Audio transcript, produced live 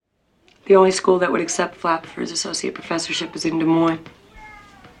The only school that would accept Flap for his associate professorship is in Des Moines.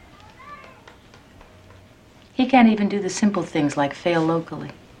 He can't even do the simple things like fail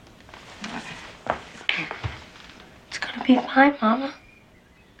locally. It's gonna be fine, Mama.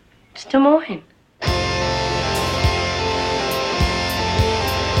 It's Des Moines.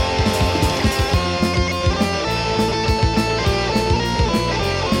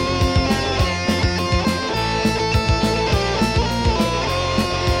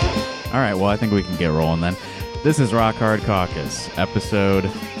 All right, well, I think we can get rolling then. This is Rock Hard Caucus, episode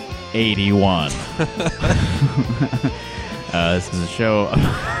 81. This is a show...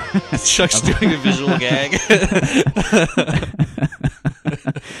 Chuck's doing a visual gag.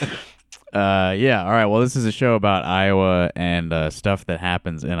 Yeah, all right, well, this is a show about Iowa and stuff that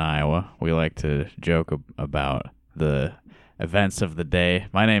happens in Iowa. We like to joke about the events of the day.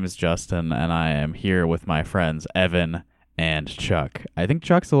 My name is Justin, and I am here with my friends Evan and Chuck. I think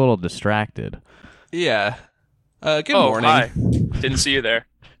Chuck's a little distracted. Yeah. Good morning. Hi. Didn't see you there.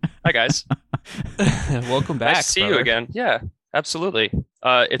 Hi, guys. Welcome back. Nice to see brother. you again. Yeah, absolutely.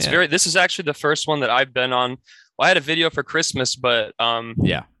 This is actually the first one that I've been on. Well, I had a video for Christmas, but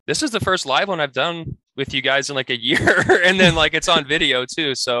Yeah. this is the first live one I've done with you guys in like a year, and then like it's on video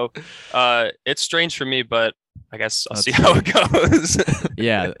too. So it's strange for me, but I guess I'll see how it goes.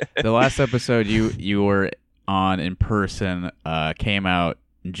 Yeah, the last episode you were on in person came out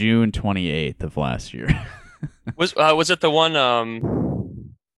June 28th of last year. Was it the one?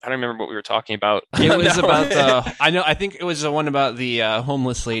 I don't remember what we were talking about. It was about the. I think it was the one about the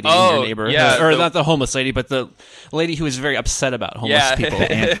homeless lady in your neighborhood. Yeah, not the homeless lady, but the lady who was very upset about homeless people.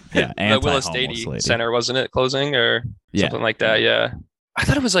 The Willis Dady lady. Center, wasn't it, closing or something like that? Yeah. I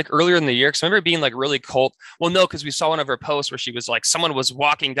thought it was like earlier in the year because I remember it being like really cold. Well, no, because we saw one of her posts where she was like, someone was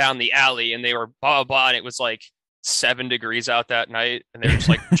walking down the alley and they were blah, blah, blah, and it was like 7 degrees out that night and they were just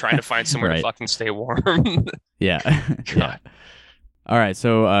like trying to find somewhere Right. to fucking stay warm. Yeah. Yeah. All right,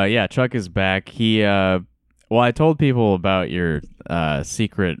 so Chuck is back. He I told people about your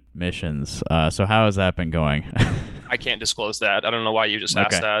secret missions. So how has that been going? I can't disclose that. I don't know why you just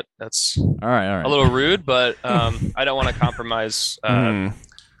asked that. That's All right. a little rude, but I don't want to compromise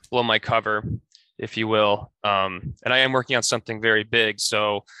blow my cover, if you will. And I am working on something very big,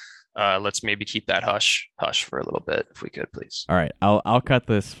 so let's maybe keep that hush for a little bit, if we could, please. All right, I'll cut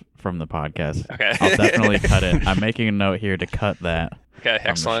this from the podcast. Okay. I'll definitely cut it. I'm making a note here to cut that. Okay, from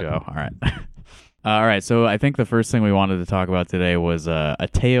excellent. The show. All right. All right, so I think the first thing we wanted to talk about today was a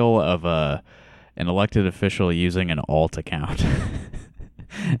tale of an elected official using an alt account.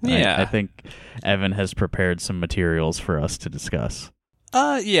 Yeah. I think Evan has prepared some materials for us to discuss.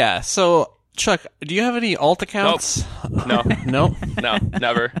 Yeah. So, Chuck, do you have any alt accounts? No. No? No,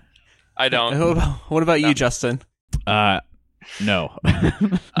 never. I don't. What about you, Justin? No.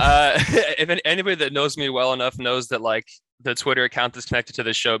 If anybody that knows me well enough knows that like the Twitter account that's connected to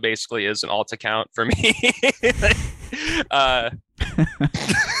the show basically is an alt account for me.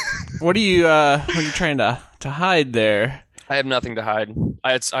 What are you trying to hide there? I have nothing to hide.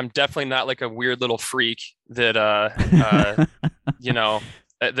 I'm definitely not like a weird little freak that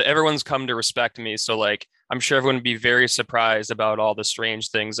that everyone's come to respect me. So like I'm sure everyone would be very surprised about all the strange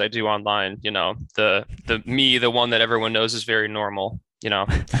things I do online. You know, the one that everyone knows is very normal. You know.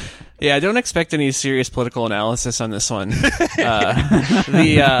 Yeah, I don't expect any serious political analysis on this one.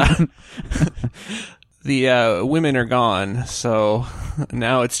 The women are gone, so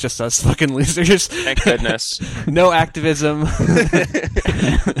now it's just us fucking losers. Thank goodness. No activism.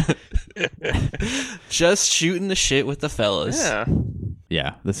 Just shooting the shit with the fellas. Yeah.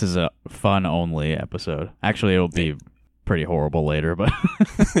 Yeah, this is a fun-only episode. Actually, it'll be pretty horrible later, but...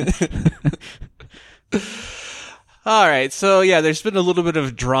 All right, so yeah, there's been a little bit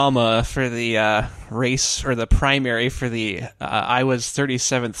of drama for the race, or the primary for the Iowa's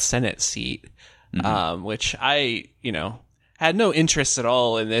 37th Senate seat, which I, had no interest at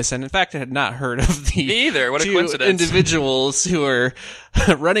all in this, and in fact, I had not heard of the Me either. What a two coincidence. individuals who are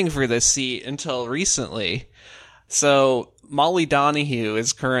running for this seat until recently. So Molly Donahue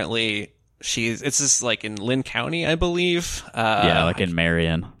is currently it's just like in Lynn County, I believe. Yeah, like in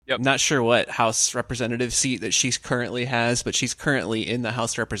Marion. Yep. Not sure what House representative seat that she currently has, but she's currently in the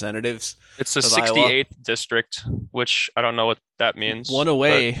House Representatives. It's the of 68th Iowa. district, which I don't know what that means. One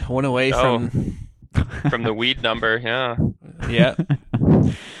away from the weed number. Yeah. Yeah.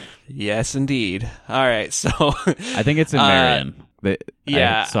 Yes, indeed. All right, so I think it's in Marion.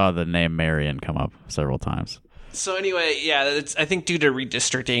 yeah. I saw the name Marion come up several times. So anyway, yeah, I think due to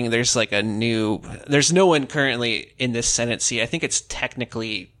redistricting, there's there's no one currently in this Senate seat. I think it's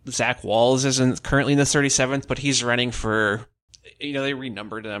technically Zach Walls isn't currently in the 37th, but he's running for they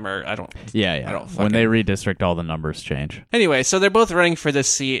renumbered them, or I don't. Yeah. I don't When they redistrict, all the numbers change. Anyway, so they're both running for this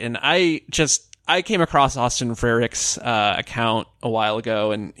seat, and I came across Austin Frerich's account a while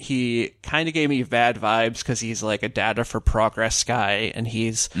ago, and he kind of gave me bad vibes because he's like a Data for Progress guy, and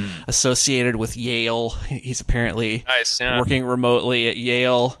he's associated with Yale. He's apparently working remotely at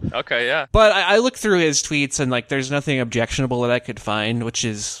Yale. Okay, yeah. But I looked through his tweets, and like, there's nothing objectionable that I could find, which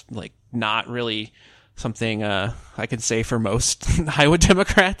is like not really something I can say for most Iowa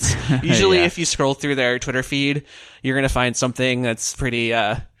Democrats. Usually, if you scroll through their Twitter feed, you're gonna find something that's pretty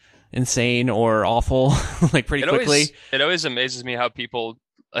insane or awful, like pretty quickly. It always amazes me how people,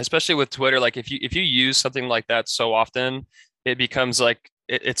 especially with Twitter, like if you use something like that so often, it becomes like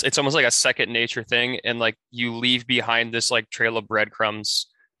it's almost like a second nature thing, and like you leave behind this like trail of breadcrumbs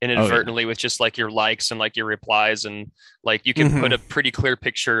inadvertently with just like your likes and like your replies, and like you can put a pretty clear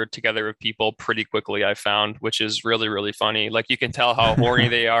picture together of people pretty quickly, I found, which is really, really funny. Like you can tell how horny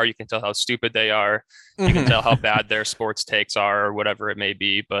they are, you can tell how stupid they are, you can tell how bad their sports takes are, or whatever it may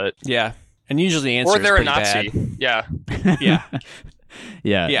be. But yeah, and usually the answer or they're is a Nazi. Bad.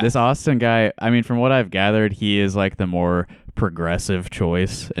 Yeah. This Austin guy, I mean, from what I've gathered, he is like the more progressive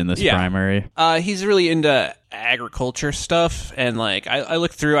choice in this primary. He's really into agriculture stuff, and like I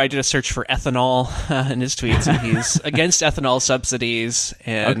looked through, I did a search for ethanol in his tweets, and he's against ethanol subsidies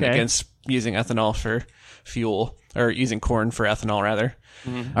and against using ethanol for fuel, or using corn for ethanol rather.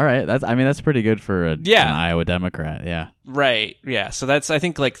 All right, that's pretty good for an Iowa Democrat. Yeah, right. Yeah, so that's, I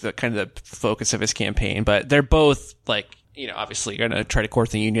think, like the kind of the focus of his campaign. But they're both like, obviously going to try to court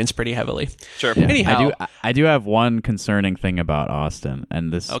the unions pretty heavily. Sure. Yeah. Anyhow, I do have one concerning thing about Austin,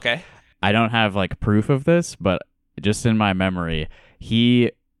 and this. Okay. I don't have like proof of this, but just in my memory,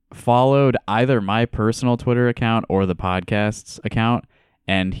 he followed either my personal Twitter account or the podcast's account,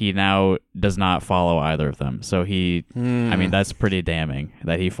 and he now does not follow either of them. So I mean, that's pretty damning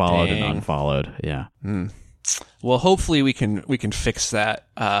that he followed and unfollowed. Yeah. Well, hopefully we can fix that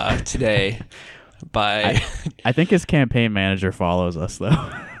today. I think his campaign manager follows us though.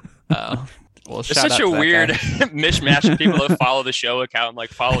 Well, it's such a weird mishmash of people that follow the show account and like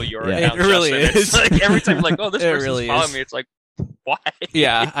follow your account. It really Justin. is. It's like every time, like, oh, this person's really following me. It's like, why?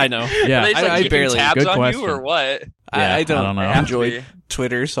 Yeah, I know. Yeah, they just, like, I barely tabs good on question. you or what? I don't know. enjoy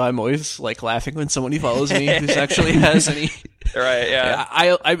Twitter, so I'm always like laughing when somebody follows me who actually has any. Right? Yeah.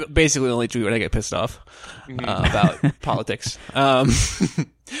 I basically only tweet when I get pissed off about politics.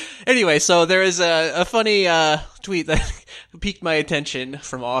 Anyway, so there is a funny tweet that piqued my attention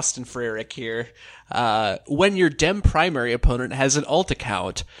from Austin Frerich here. When your Dem primary opponent has an alt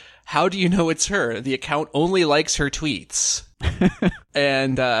account, how do you know it's her? The account only likes her tweets.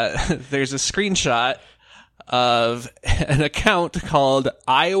 And there's a screenshot of an account called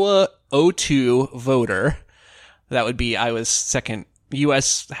Iowa O2 Voter. That would be Iowa's second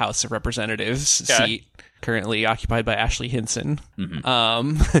U.S. House of Representatives seat, currently occupied by Ashley Hinson.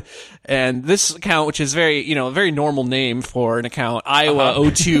 And this account, which is very, a very normal name for an account, Iowa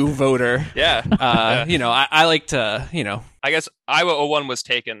O2 Voter. Yeah. I like to, I guess Iowa 01 was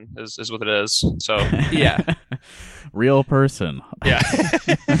taken is what it is. So yeah. Real person. Yeah.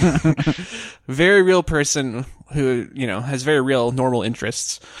 Very real person who, has very real normal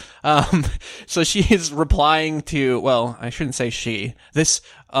interests. So she is replying to, well, I shouldn't say she. This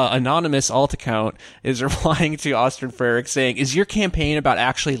anonymous alt account is replying to Austin Frerich saying, is your campaign about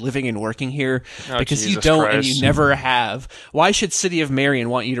actually living and working here? Because Jesus you don't Christ. and you never have. Why should City of Marion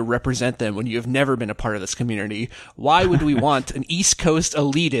want you to represent them when you have never been a part of this community? Why would we want an East Coast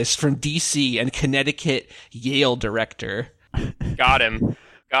elitist from D.C. and Connecticut Yale director? Got him.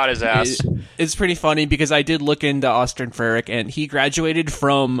 Got his ass. It's pretty funny because I did look into Austin Frerich, and he graduated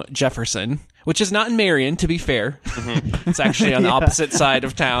from Jefferson, which is not in Marion, to be fair. It's actually on the opposite side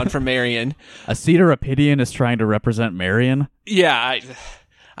of town from Marion. A Cedar Rapidian is trying to represent Marion? Yeah,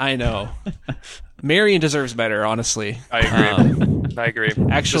 I know. Marion deserves better, honestly. I agree. I agree.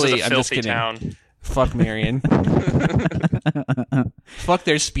 Actually, This is a I'm just filthy kidding. town. Fuck Marion. Fuck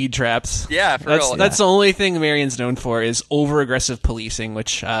their speed traps. Yeah, for real. That's the only thing Marion's known for is over-aggressive policing,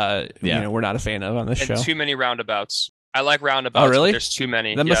 which we're not a fan of on this show. And too many roundabouts. I like roundabouts. Oh, really? But there's too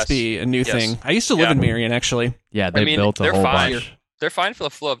many. That must be a new thing. I used to live in Marion, actually. Yeah, they built a they're whole fine. bunch. They're fine for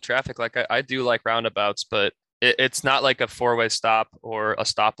the flow of traffic. Like I do like roundabouts, but it's not like a four-way stop or a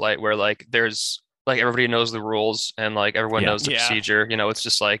stoplight where like there's like everybody knows the rules and like everyone knows the procedure. It's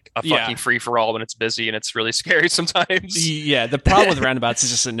just like a fucking free for all when it's busy and it's really scary sometimes. Yeah, the problem with roundabouts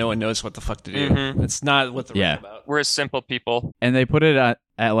is just that no one knows what the fuck to do. It's not what the roundabout. We're simple people. And they put it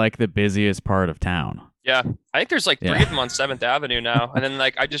at like the busiest part of town. Yeah, I think there's like 3 of them on 7th Avenue now. And then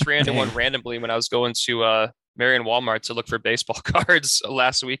like I just ran into one randomly when I was going to Marion Walmart to look for baseball cards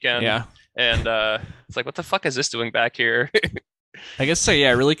last weekend. Yeah. And it's like, what the fuck is this doing back here? I guess so.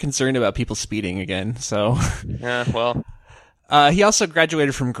 Yeah, really concerned about people speeding again. So Yeah, well, he also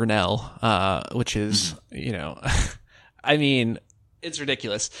graduated from Grinnell, which is, I mean, it's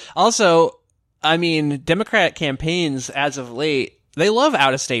ridiculous. Also, I mean, Democrat campaigns as of late, they love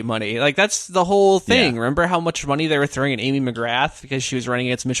out-of-state money. Like, that's the whole thing. Yeah. Remember how much money they were throwing at Amy McGrath because she was running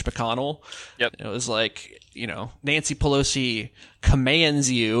against Mitch McConnell? Yep. It was like, Nancy Pelosi commands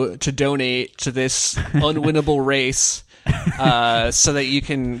you to donate to this unwinnable race so that you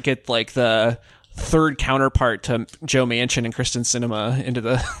can get, like, the third counterpart to Joe Manchin and Kristen Sinema into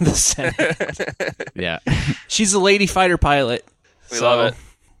the Senate. Yeah. She's a lady fighter pilot. We love it.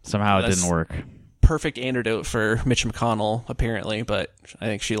 Somehow it didn't work. Perfect antidote for Mitch McConnell, apparently, but I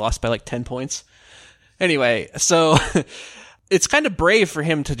think she lost by like 10 points. Anyway, so it's kind of brave for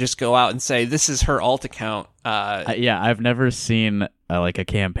him to just go out and say this is her alt account. Yeah, I've never seen a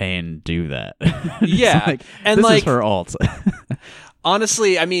campaign do that. Yeah, like, and this like is her alt.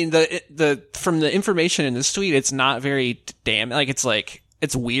 Honestly, I mean the from the information in this tweet, it's not very damn.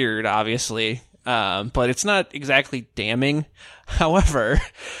 It's weird, obviously, but it's not exactly damning. However,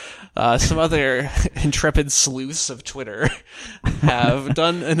 some other intrepid sleuths of Twitter have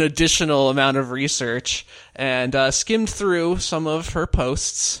done an additional amount of research and skimmed through some of her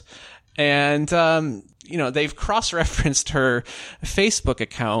posts, and they've cross-referenced her Facebook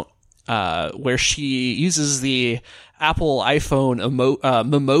account where she uses the Apple iPhone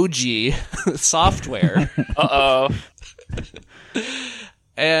Memoji software. Uh-oh.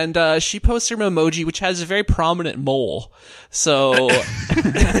 And she posts her Memoji, which has a very prominent mole. So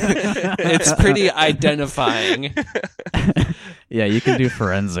it's pretty identifying. Yeah, you can do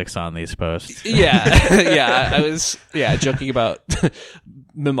forensics on these posts. Yeah. I was joking about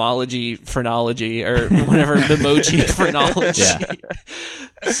memology, phrenology, or whatever, Memoji phrenology.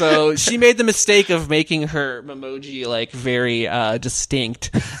 Yeah. So she made the mistake of making her Memoji like very distinct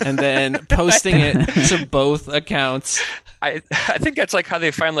and then posting it to both accounts. I think that's like how they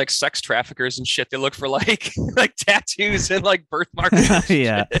find like sex traffickers and shit. They look for like tattoos and like birthmarks.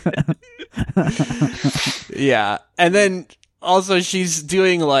 Yeah. Yeah. And then also she's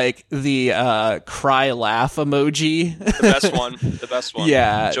doing like the cry laugh emoji. The best one.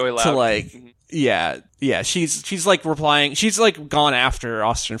 Yeah. Joy laugh. To like yeah. She's like replying. She's like gone after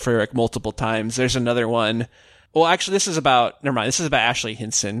Austin Frerick multiple times. There's another one. Well, actually, this is about Ashley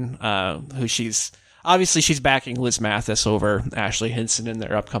Hinson, who she's backing Liz Mathis over Ashley Hinson in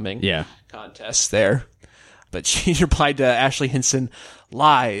their upcoming contest there. But she replied to Ashley Hinson,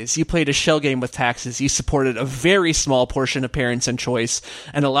 "Lies. You played a shell game with taxes. You supported a very small portion of parents and choice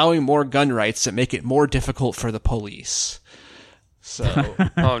and allowing more gun rights that make it more difficult for the police." So,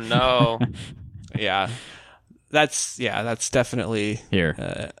 oh no. Yeah. That's definitely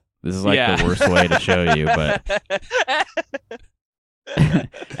here. This is like the worst way to show you, but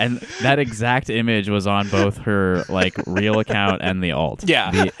and that exact image was on both her like real account and the alt.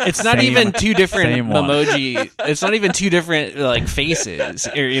 Yeah, it's not even two different emoji. It's not even two different like faces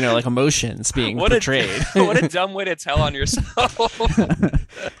or like emotions being portrayed. What a dumb way to tell on yourself.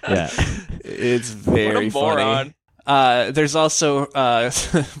 Yeah, it's very funny. There's also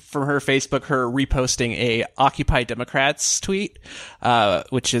from her Facebook, her reposting a Occupy Democrats tweet,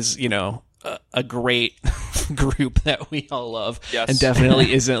 which is a great group that we all love, and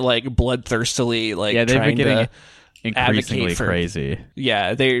definitely isn't like bloodthirstily like they've been getting increasingly crazy.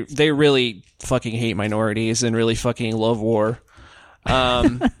 Yeah, they really fucking hate minorities and really fucking love war.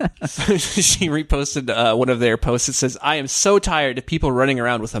 So she reposted one of their posts. It says, "I am so tired of people running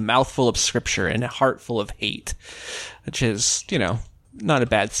around with a mouthful of scripture and a heart full of hate," which is not a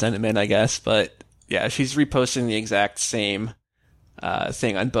bad sentiment, I guess. But yeah, she's reposting the exact same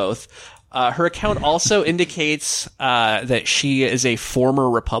thing on both. Her account also indicates that she is a former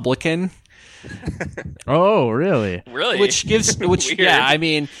Republican. Oh, really? Really? Which yeah, I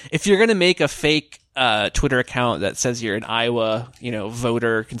mean, if you're gonna make a fake Twitter account that says you're an Iowa,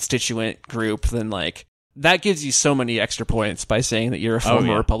 voter constituent group, then like that gives you so many extra points by saying that you're a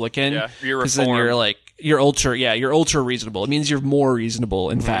former Republican. Yeah, you're because then you're ultra reasonable. It means you're more reasonable,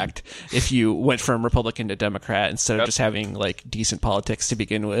 in fact, if you went from Republican to Democrat instead of just having like decent politics to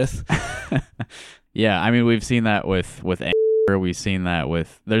begin with. Yeah, I mean, we've seen that with Amber. We've seen that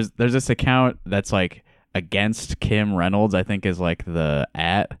with there's this account that's like against Kim Reynolds, I think is like the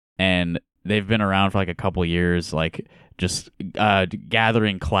 @ and they've been around for like a couple years, like just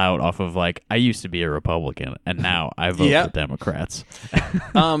gathering clout off of like, I used to be a Republican and now I vote for Democrats.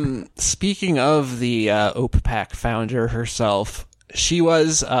 Speaking of the OPPAC founder herself, She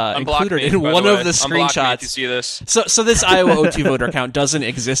was Unblock included me, in by one the of way. the Unblock me if screenshots. you see this. So this Iowa O2 voter account doesn't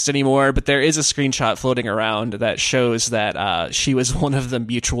exist anymore, but there is a screenshot floating around that shows that she was one of the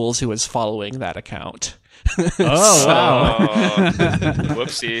mutuals who was following that account. Oh, wow.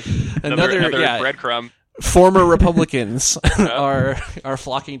 Whoopsie. Another breadcrumb. Former Republicans are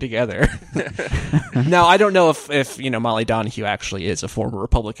flocking together. Now, I don't know if Molly Donahue actually is a former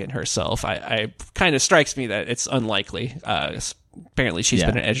Republican herself. I kind of strikes me that it's unlikely. Apparently, she's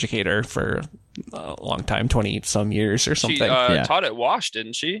been an educator for a long time, 20-some years or something. She taught at Wash,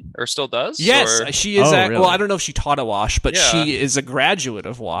 didn't she? Or still does? Yes, she is. Really? Well, I don't know if she taught at Wash, but she is a graduate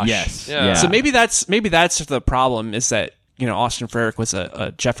of Wash. Yes. Yeah. So maybe that's the problem, is that Austin Frerick was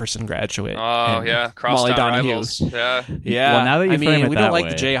a Jefferson graduate. Oh, and yeah. Molly Crosstown Donahue. rivals. Yeah. Yeah. Well, now that you frame it we don't that like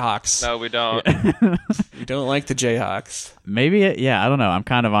way. the Jayhawks. No, we don't. We don't like the Jayhawks. Maybe, I don't know. I'm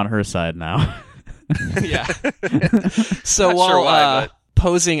kind of on her side now. Yeah. So Not while sure why, but-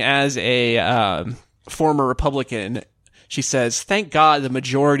 posing as a former Republican, she says, "Thank God the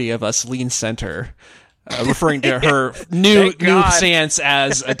majority of us lean center," referring to her new stance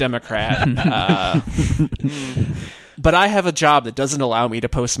as a Democrat. But I have a job that doesn't allow me to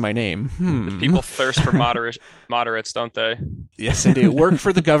post my name. People thirst for moderates, don't they? Yes, they do. Work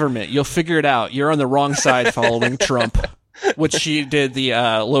for the government. You'll figure it out. You're on the wrong side following Trump. Which she did the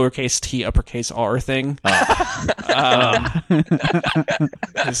lowercase t, uppercase r thing. I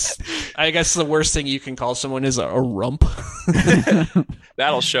guess the worst thing you can call someone is a rump.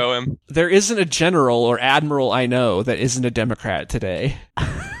 That'll show him. There isn't a general or admiral I know that isn't a Democrat today.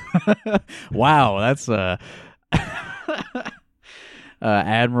 Wow, that's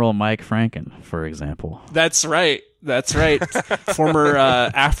Admiral Mike Franken, for example. That's right. Former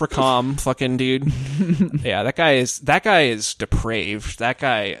AFRICOM fucking dude. Yeah, that guy is depraved. That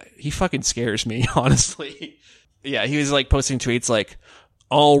guy, he fucking scares me, honestly. Yeah, he was like posting tweets like,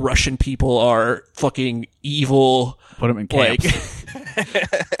 all Russian people are fucking evil. Put him in camps.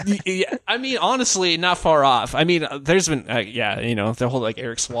 Yeah, I mean, honestly, not far off. I mean, there's been, the whole like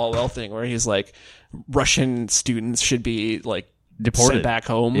Eric Swalwell thing where he's like, Russian students should be like deported sent back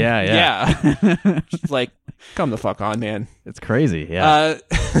home. Yeah. Like, come the fuck on, man. It's crazy. Yeah.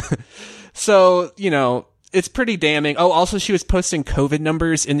 So, it's pretty damning. Oh, also she was posting COVID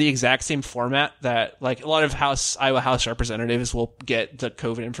numbers in the exact same format that like a lot of Iowa House representatives will get the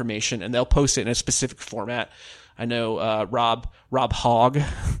COVID information and they'll post it in a specific format. I know Rob Hogg.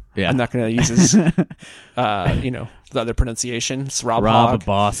 Yeah. I'm not going to use his the other pronunciation. It's Rob Hogg.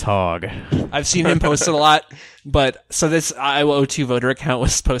 Boss Hogg. I've seen him post it a lot. But so this Iowa O2 voter account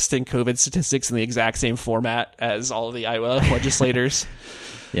was posting COVID statistics in the exact same format as all of the Iowa legislators.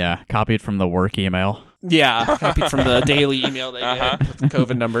 Yeah, copied from the work email. Yeah, copied from the daily email they get with the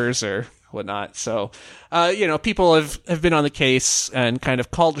COVID numbers or whatnot. So, people have been on the case and kind of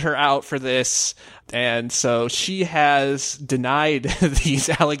called her out for this. And so she has denied these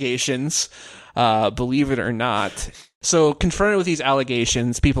allegations, believe it or not. So confronted with these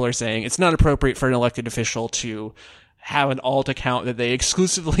allegations, people are saying it's not appropriate for an elected official to have an alt account that they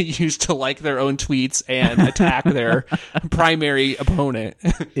exclusively use to like their own tweets and attack their primary opponent.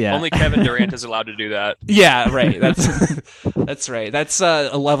 Yeah. Only Kevin Durant is allowed to do that. Yeah, right. That's right. That's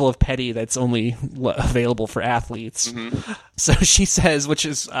a level of petty that's only available for athletes. Mm-hmm. So she says, which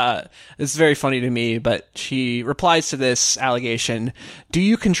is very funny to me, but she replies to this allegation, "Do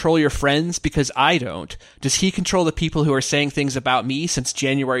you control your friends? Because I don't. Does he control the people who are saying things about me since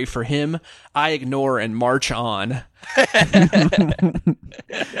January for him? I ignore and march on."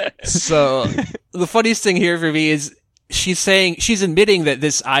 So the funniest thing here for me is she's admitting that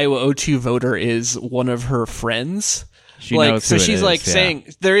this Iowa O2 voter is one of her friends. She knows who it she's is,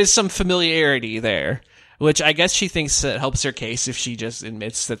 saying there is some familiarity there, which I guess she thinks that helps her case if she just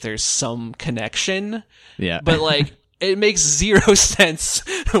admits that there's some connection. Yeah. But it makes zero sense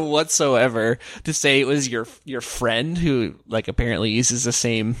whatsoever to say it was your friend who apparently uses the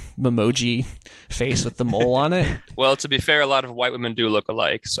same Memoji face with the mole on it. Well, to be fair, a lot of white women do look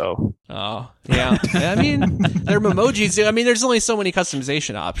alike, so. Oh, yeah. I mean, they're Memojis. I mean, there's only so many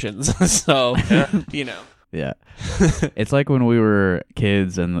customization options, so, Yeah. It's like when we were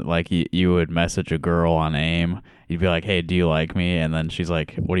kids and you would message a girl on AIM. You'd be like, "Hey, do you like me?" And then she's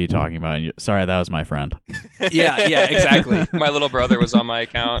like, "What are you talking about?" And sorry, that was my friend. Yeah, exactly. My little brother was on my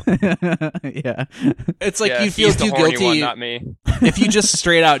account. Yeah. It's you feel he's the too horny guilty. one, not me. If you just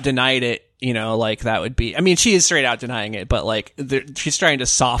straight out denied it, that would be. I mean, she is straight out denying it, but she's trying to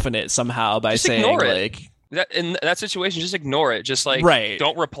soften it somehow by Just saying ignore it. in that situation, just ignore it. Just like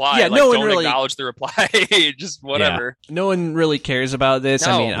don't reply. Yeah, like, no one don't really acknowledge the reply. Just whatever. Yeah. No one really cares about this.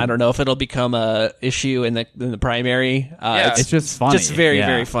 No. I mean, I don't know if it'll become a issue in the primary. It's just funny. Just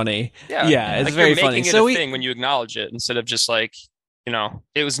very funny. Yeah, it's like very you're funny. making it So a thing when you acknowledge it instead of just like,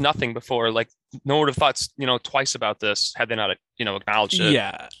 it was nothing before. Like no one would have thought, twice about this had they not, acknowledged it.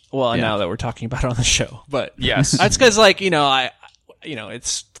 Yeah. Well, now that we're talking about it on the show, but yes, that's because like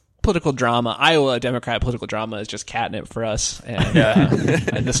it's political drama. Iowa Democrat political drama is just catnip for us, and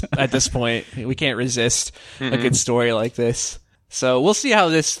at this point, we can't resist a good story like this. So we'll see how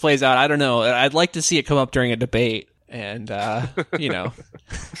this plays out. I don't know. I'd like to see it come up during a debate, and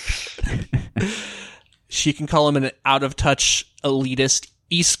she can call him an out of touch elitist,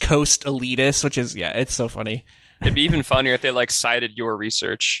 East Coast elitist, which is it's so funny. It'd be even funnier if they like cited your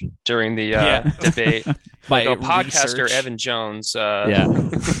research during the debate. By podcaster research. Evan Jones.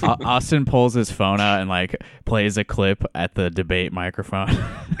 Austin pulls his phone out and like plays a clip at the debate microphone.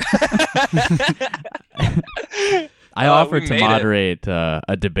 I offered to moderate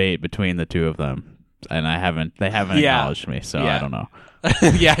a debate between the two of them, and they haven't acknowledged me, so I don't know.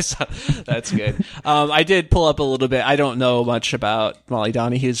 Yes, that's good. I did pull up a little bit. I don't know much about Molly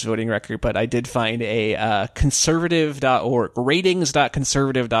Donohue's voting record, but I did find a conservative.org,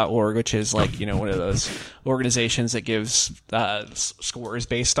 ratings.conservative.org, which is like, one of those organizations that gives scores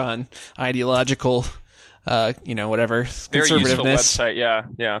based on ideological, whatever, very useful conservativeness. website. Yeah.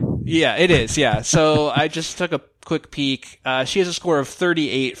 Yeah, it is. Yeah. So I just took a quick peek. She has a score of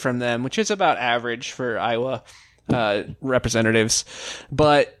 38 from them, which is about average for Iowa representatives,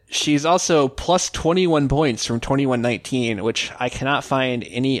 but she's also plus 21 points from 2119, which I cannot find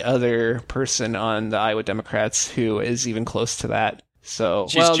any other person on the Iowa Democrats who is even close to that. So,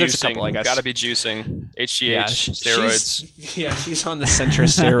 she's juicing. There's a couple, I guess. Gotta be juicing. HGH, steroids. She's on the center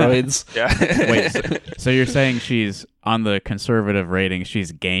steroids. Wait, so you're saying she's on the conservative rating,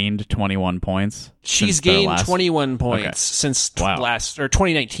 she's gained 21 points? She's gained 21 points since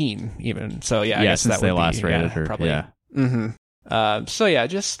 2019 even. So I guess since that they would last be, rated her. Probably. Yeah. Mm-hmm.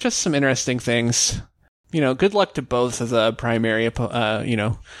 Just some interesting things. Good luck to both of the primary,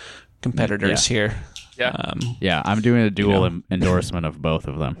 competitors here. Yeah. I'm doing a dual endorsement of both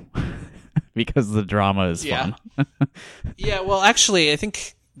of them because the drama is fun. Yeah, well, actually, I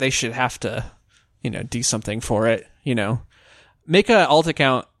think they should have to, do something for it. Make an alt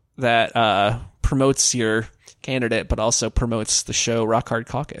account that promotes your candidate, but also promotes the show Rock Hard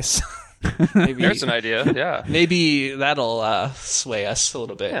Caucus. Maybe, there's an idea. Yeah, maybe that'll sway us a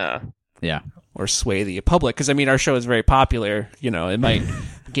little bit. Yeah, or sway the public, because our show is very popular. It might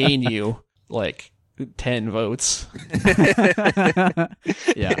gain you like 10 votes.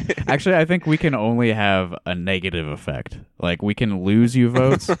 Yeah. Actually, I think we can only have a negative effect. Like, we can lose you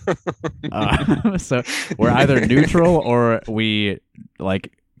votes. So we're either neutral or we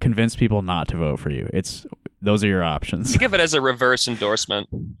like convince people not to vote for you. Those are your options. Give it as a reverse endorsement.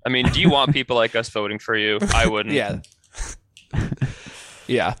 I mean, do you want people like us voting for you? I wouldn't.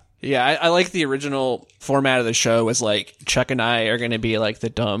 Yeah, I like the original format of the show was like Chuck and I are going to be like the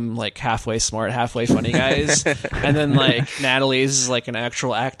dumb, like halfway smart, halfway funny guys. And then like Natalie's like an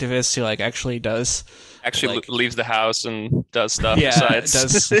actual activist who like actually leaves the house and does stuff besides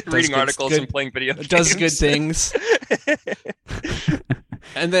does reading articles and playing video games. Does good things.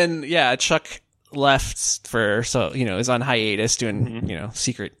 And then, Chuck left is on hiatus doing,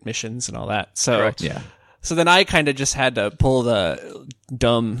 secret missions and all that. So, correct. Yeah. So then I kind of just had to pull the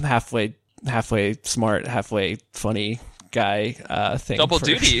dumb, halfway smart, halfway funny guy thing. Double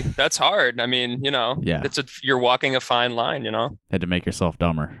duty. That's hard. I mean, you're walking a fine line, Had to make yourself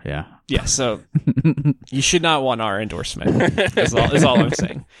dumber. Yeah. Yeah. So you should not want our endorsement. Is all I'm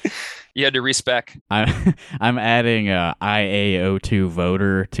saying. You had to respec. I'm adding IA02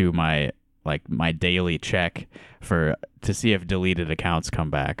 voter to my daily check to see if deleted accounts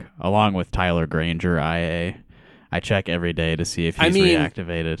come back, along with Tyler Granger IA. I check every day to see if he's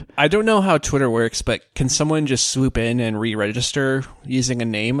reactivated. I don't know how Twitter works, but can someone just swoop in and re-register using a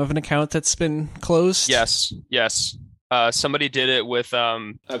name of an account that's been closed? Yes. Somebody did it with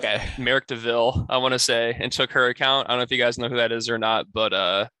Merrick DeVille, I want to say, and took her account. I don't know if you guys know who that is or not,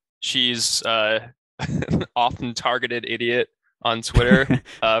 but she's often targeted idiot on Twitter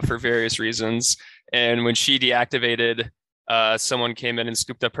for various reasons. And when she deactivated, someone came in and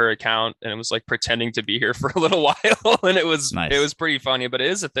scooped up her account and it was like pretending to be here for a little while. And it was nice. It was pretty funny, but it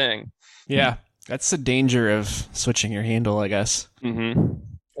is a thing. Yeah. That's the danger of switching your handle, I guess. Mm-hmm.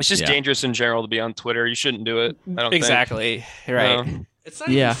 It's just dangerous in general to be on Twitter. You shouldn't do it. I don't think. Right. It's not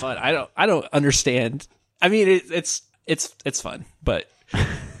even fun. I don't understand. I mean, it's fun, but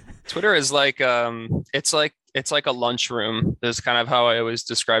Twitter is like it's like a lunchroom. Is kind of how I always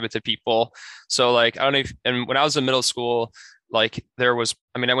describe it to people. So like I don't know if, and when I was in middle school, like there was,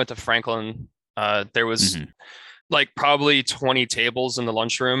 I mean, I went to Franklin. There was like probably 20 tables in the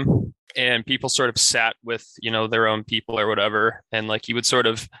lunchroom, and people sort of sat with, you know, their own people or whatever. And like you would sort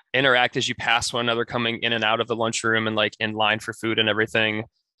of interact as you pass one another coming in and out of the lunchroom and like in line for food and everything.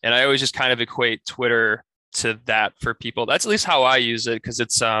 And I always just kind of equate Twitter to that for people. That's at least how I use it, because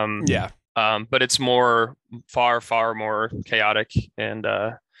it's but it's far more chaotic, and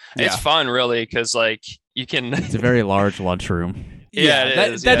it's fun really, because like you can it's a very large lunchroom.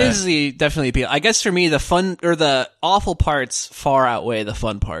 That is the definitely appeal. I guess for me, the fun or the awful parts far outweigh the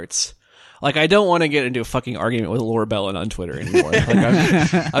fun parts. Like, I don't want to get into a fucking argument with Laura Bellin on Twitter anymore.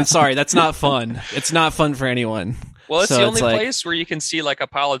 Like, I'm sorry, that's not fun. It's not fun for anyone. Well, it's the only place where you can see like a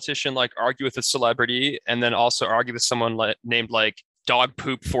politician like argue with a celebrity, and then also argue with someone named like Dog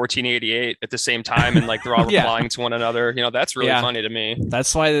Poop 1488 at the same time, and like they're all replying to one another. You know, that's really funny to me.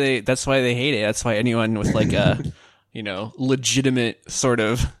 That's why they hate it. That's why anyone with like a you know, legitimate sort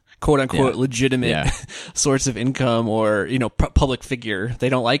of quote unquote legitimate source of income, or, you know, public figure, they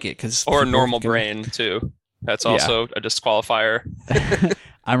don't like it, because or a normal brain too. That's also a disqualifier.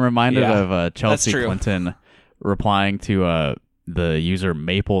 I'm reminded of Chelsea Clinton replying to the user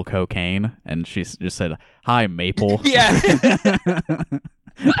Maple Cocaine, and she just said, "Hi, Maple."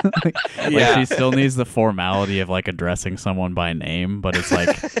 Like she still needs the formality of like addressing someone by name, but it's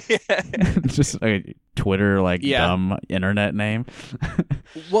like just a Twitter like dumb internet name.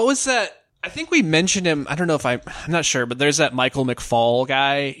 What was that? I think we mentioned him. I don't know if I'm not sure, but there's that Michael McFaul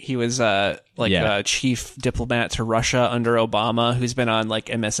guy. He was a chief diplomat to Russia under Obama, who's been on like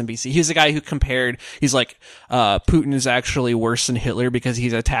MSNBC. He's the guy who compared, he's like, Putin is actually worse than Hitler because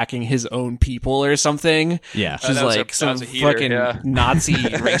he's attacking his own people or something. Yeah. Which is like some fucking Nazi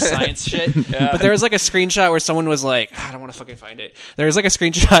race science shit. Yeah. But there was like a screenshot where someone was like, I don't want to fucking find it. There was like a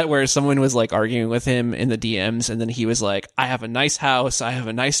screenshot where someone was like arguing with him in the DMs, and then he was like, I have a nice house, I have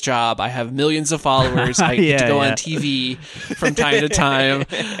a nice job, I have millions of followers, I get to go on TV from time to time,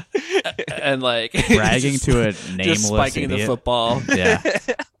 and like bragging to a nameless just spiking idiot. The football.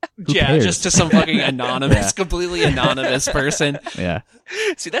 Yeah. Just to some fucking anonymous, completely anonymous person. Yeah.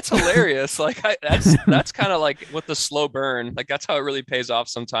 See, that's hilarious. Like that's kind of like with the slow burn. Like that's how it really pays off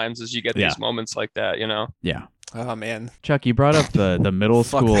sometimes, is you get these moments like that, you know? Yeah. Oh man. Chuck, you brought up the middle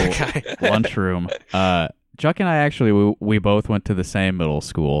school lunchroom. Chuck and I actually we both went to the same middle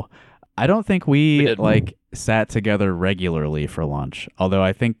school. I don't think we like sat together regularly for lunch, although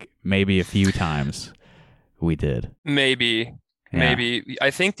I think maybe a few times we did. Maybe.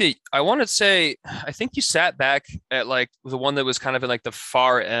 I think I think you sat back at like the one that was kind of in like the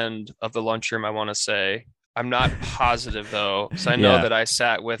far end of the lunchroom, I want to say. I'm not positive though, because I know that I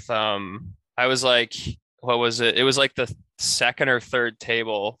sat with I was like, what was it? It was like the second or third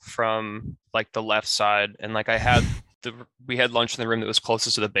table from like the left side, and like we had lunch in the room that was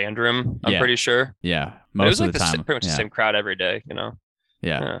closest to the band room, I'm pretty sure. Yeah. Most of the time. Pretty much the same crowd every day, you know?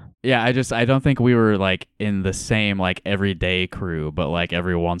 Yeah. I don't think we were like in the same like everyday crew, but like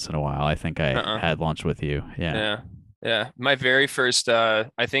every once in a while, I think I had lunch with you. Yeah. My very first, I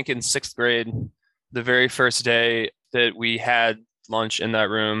think in 6th grade, the very first day that we had lunch in that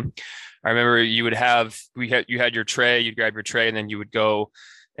room, I remember you had your tray, you'd grab your tray, and then you would go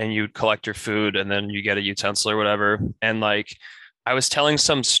and you'd collect your food, and then you get a utensil or whatever. And like, I was telling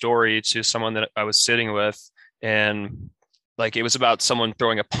some story to someone that I was sitting with, and like, it was about someone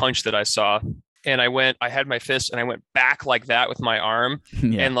throwing a punch that I saw. And I had my fist and I went back like that with my arm.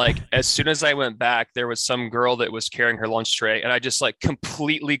 Yeah. And like, as soon as I went back, there was some girl that was carrying her lunch tray, and I just like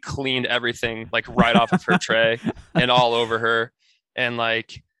completely cleaned everything, like right off of her tray and all over her. And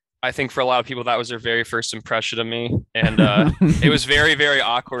like, I think for a lot of people, that was their very first impression of me. And it was very, very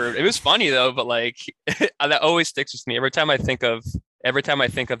awkward. It was funny though, but like that always sticks with me. Every time I think of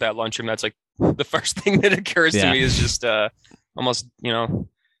that lunchroom, that's like the first thing that occurs to me is just almost, you know,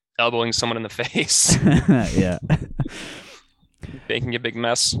 elbowing someone in the face. Yeah. Making a big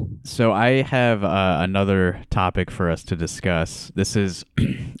mess. So I have another topic for us to discuss. This is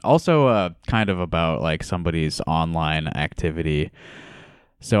also kind of about like somebody's online activity.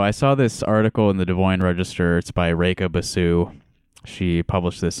 So I saw this article in the Des Moines Register. It's by Rekha Basu. She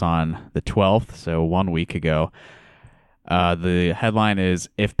published this on the 12th, so 1 week ago. The headline is,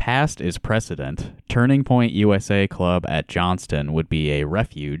 "If past is precedent, Turning Point USA Club at Johnston would be a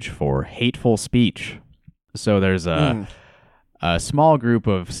refuge for hateful speech." So there's a small group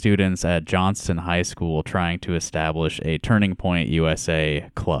of students at Johnston High School trying to establish a Turning Point USA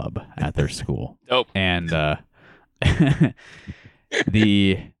Club at their school. Dope. And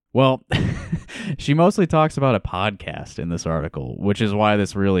the Well, she mostly talks about a podcast in this article, which is why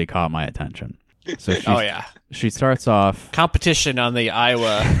this really caught my attention. So she starts off competition on the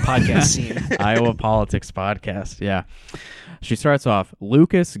Iowa podcast scene. Iowa Politics Podcast, yeah. She starts off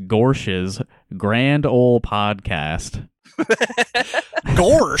Lucas Gorsh's Grand Ole Podcast.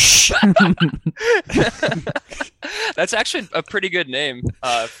 Gorsh. That's actually a pretty good name.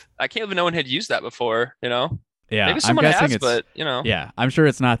 I can't believe no one had used that before, you know? Yeah, maybe someone has, but, you know. Yeah, I'm sure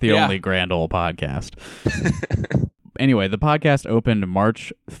it's not the only Grand Ole Podcast. Anyway, the podcast opened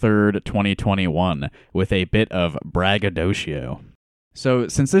March 3rd, 2021, with a bit of braggadocio. So,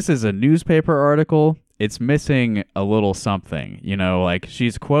 since this is a newspaper article, it's missing a little something. You know, like,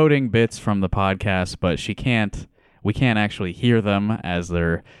 she's quoting bits from the podcast, but we can't actually hear them as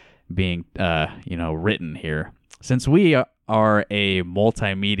they're being, written here. Since we are a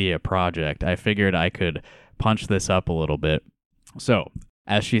multimedia project, I figured I could punch this up a little bit. So,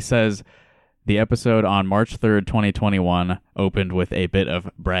 as she says, the episode on March 3rd, 2021 opened with a bit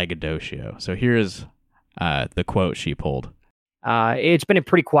of braggadocio. So here's the quote she pulled. It's been a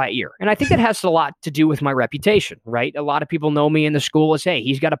pretty quiet year. And I think that has a lot to do with my reputation, right? A lot of people know me in the school as, hey,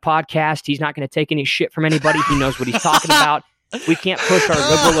 he's got a podcast. He's not going to take any shit from anybody. He knows what he's talking about. We can't push our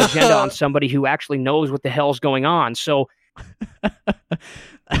liberal agenda on somebody who actually knows what the hell's going on. So...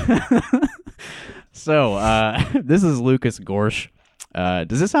 So, this is Lucas Gorsh.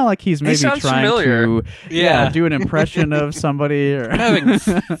 Does this sound like he's maybe trying familiar. to do an impression of somebody? Or...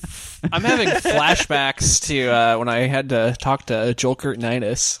 I'm having flashbacks to when I had to talk to Joel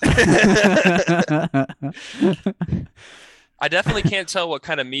Kurtnitis. I definitely can't tell what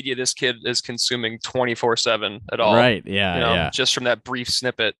kind of media this kid is consuming 24/7 at all. Right, yeah. Just from that brief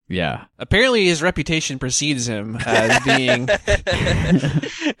snippet. Yeah. Apparently his reputation precedes him as being...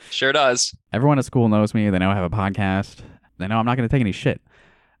 Sure does. Everyone at school knows me. They know I have a podcast. They know I'm not going to take any shit.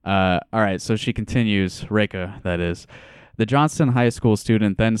 All right, so she continues, Reka, that is. The Johnston High School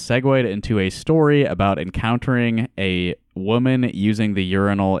student then segued into a story about encountering a woman using the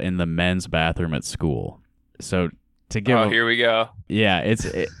urinal in the men's bathroom at school. So... here we go. Yeah,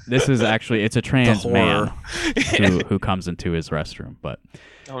 this is actually it's a trans man who comes into his restroom, but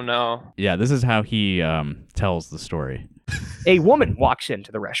oh no. Yeah, this is how he tells the story. A woman walks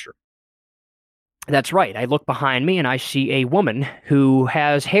into the restroom. That's right. I look behind me and I see a woman who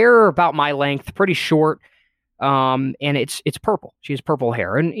has hair about my length, pretty short, and it's purple. She has purple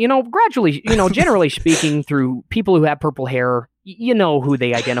hair, and gradually, generally speaking, through people who have purple hair, you know who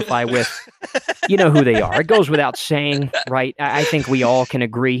they identify with. You know who they are. It goes without saying, right? I think we all can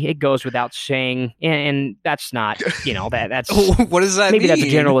agree. It goes without saying, and that's not, that's... What does that maybe mean? That's a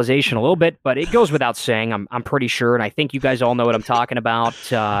generalization a little bit, but it goes without saying, I'm pretty sure, and I think you guys all know what I'm talking about.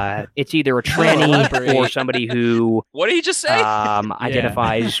 It's either a tranny or somebody who... What did he just say?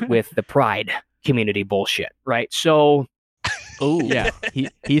 Identifies with the pride community bullshit, right? So... Oh yeah,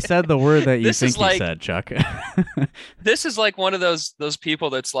 he said the word that you think he said, Chuck. This is like one of those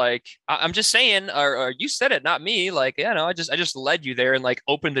people that's like, I'm just saying, or you said it, not me. Like, I just led you there and like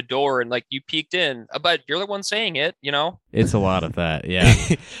opened the door and like you peeked in, but you're the one saying it. It's a lot of that, yeah.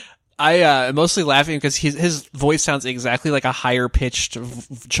 I'm mostly laughing because his voice sounds exactly like a higher pitched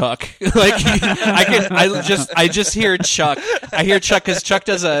Chuck. Like I just hear Chuck. I hear Chuck because Chuck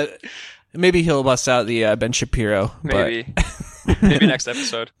does maybe he'll bust out the Ben Shapiro. Maybe. Maybe next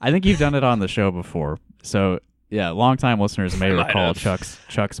episode. I think you've done it on the show before. So, yeah, longtime listeners may recall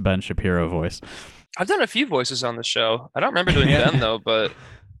Chuck's Ben Shapiro voice. I've done a few voices on the show. I don't remember doing them, though, but...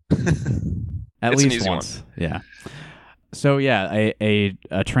 At least once, yeah. So, yeah, a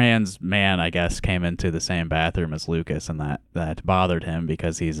trans man, I guess, came into the same bathroom as Lucas, and that bothered him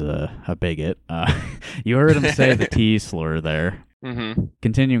because he's a bigot. You heard him say the T slur there. Mm-hmm.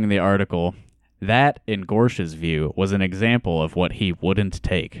 Continuing the article... That, in Gorsh's view, was an example of what he wouldn't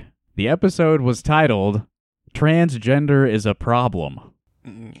take. The episode was titled, Transgender is a Problem.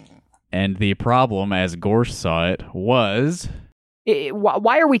 And the problem, as Gorsh saw it, was...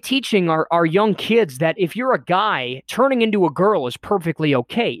 Why are we teaching our young kids that if you're a guy, turning into a girl is perfectly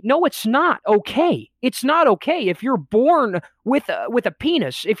okay? No, it's not okay. It's not okay. If you're born with a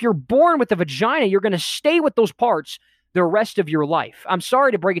penis, if you're born with a vagina, you're going to stay with those parts the rest of your life. I'm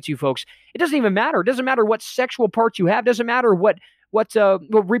sorry to break it to you folks. It doesn't even matter. It doesn't matter what sexual parts you have. It doesn't matter what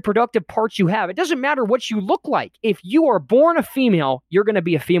reproductive parts you have. It doesn't matter what you look like. If you are born a female, you're going to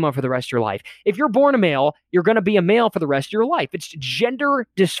be a female for the rest of your life. If you're born a male, you're going to be a male for the rest of your life. It's gender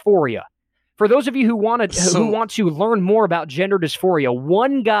dysphoria. For those of you who want to learn more about gender dysphoria,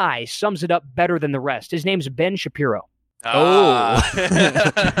 one guy sums it up better than the rest. His name's Ben Shapiro. You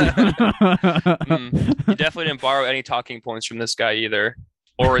definitely didn't borrow any talking points from this guy either.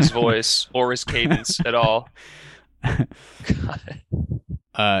 or his voice or his cadence at all.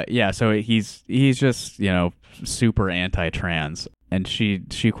 Yeah, so he's just, super anti-trans. And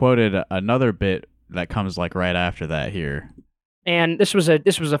she quoted another bit that comes like right after that here. And this was a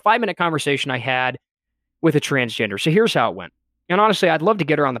 5-minute conversation I had with a transgender. So here's how it went. And honestly, I'd love to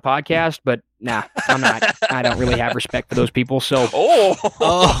get her on the podcast, but nah, I'm not. I don't really have respect for those people. So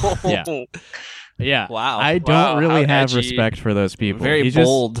Yeah. Wow. I don't really have edgy. respect for those people. Very He's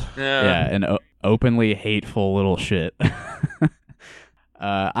bold. Just, an openly hateful little shit.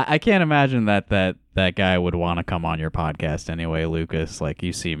 I can't imagine that guy would want to come on your podcast anyway, Lucas. Like,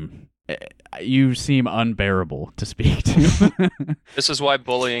 you seem unbearable to speak to. This is why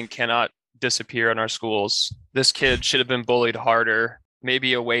bullying cannot disappear in our schools. This kid should have been bullied harder,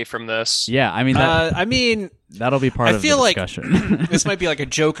 maybe away from this. Yeah, I mean, that'll be part of the discussion. Like this might be like a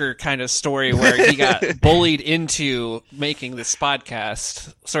Joker kind of story where he got bullied into making this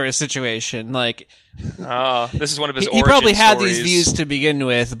podcast sort of situation. Like, this is one of his. He probably had stories. these views to begin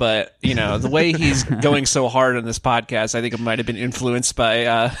with, but the way he's going so hard on this podcast, I think it might have been influenced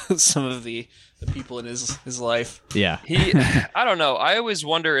by some of the people in his life. Yeah, I don't know. I always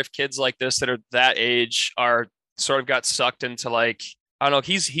wonder if kids like this that are that age are sort of got sucked into like, I don't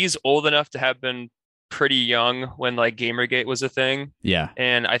know. He's old enough to have been pretty young when like Gamergate was a thing. Yeah.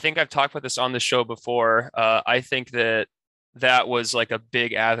 And I think I've talked about this on the show before. I think that was like a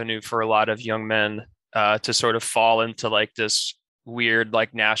big avenue for a lot of young men to sort of fall into like this weird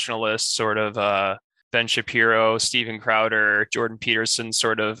like nationalist sort of Ben Shapiro, Steven Crowder, Jordan Peterson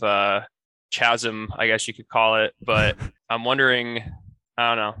sort of chasm, I guess you could call it. But I'm wondering,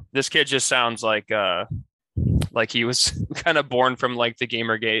 I don't know. This kid just sounds like he was kind of born from like the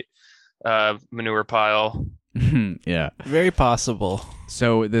Gamergate manure pile. Yeah, very possible.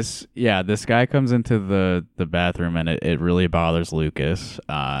 So this guy comes into the bathroom and it really bothers Lucas.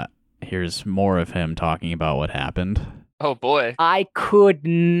 Here's more of him talking about what happened. Oh boy. I could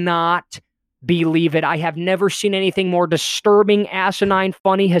not believe it. I have never seen anything more disturbing, asinine,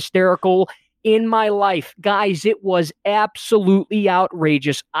 funny, hysterical in my life. Guys, it was absolutely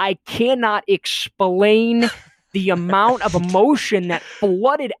outrageous. I cannot explain the amount of emotion that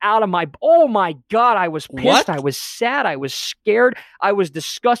flooded out of oh my God, I was pissed. What? I was sad. I was scared. I was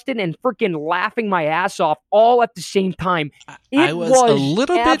disgusted and freaking laughing my ass off all at the same time. I was a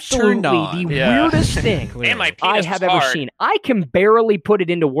little bit turned on. The weirdest thing And my I penis have was ever hard. seen. I can barely put it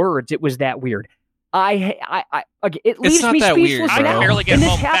into words. It was that weird. Okay, it leaves not me that weird, speechless bro. now. I can barely get And this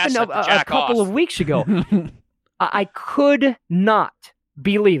home happened fast enough to a jack couple off. of weeks ago. I could not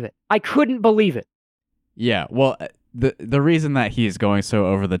believe it. I couldn't believe it. Yeah, well, the reason that he's going so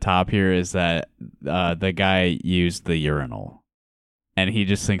over the top here is that the guy used the urinal, and he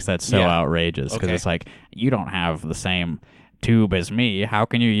just thinks that's so outrageous because it's like, you don't have the same tube as me. How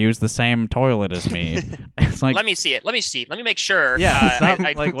can you use the same toilet as me? It's like, Let me see it. Let me make sure. Yeah, it's not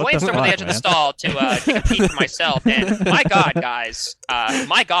I like, what glanced the over the fuck, edge of the man? stall to take a peek for myself, and my God, guys,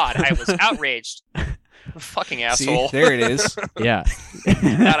 my God, I was outraged. Fucking asshole. See, there it is. yeah.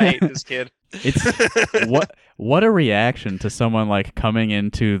 God, I hate this kid. It's what a reaction to someone like coming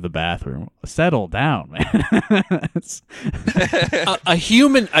into the bathroom. Settle down, man. a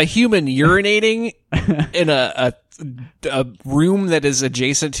human urinating in a room that is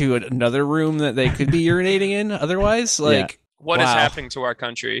adjacent to another room that they could be urinating in otherwise. Like, What is wow. happening to our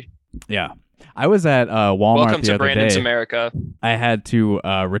country? Yeah. I was at Walmart Welcome the to other Brandon's day. America. I had to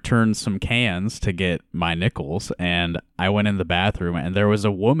return some cans to get my nickels, and I went in the bathroom, and there was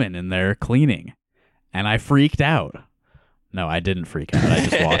a woman in there cleaning, and I freaked out. No, I didn't freak out. I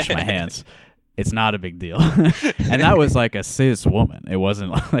just washed my hands. It's not a big deal. And that was like a cis woman. It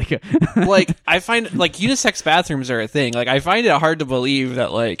wasn't like a... like, I find like unisex bathrooms are a thing. Like, I find it hard to believe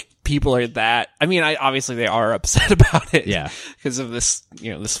that like people are that. I mean, obviously they are upset about it. Yeah. Because of this,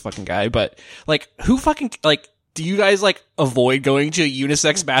 this fucking guy. But like, who fucking like? Do you guys like avoid going to a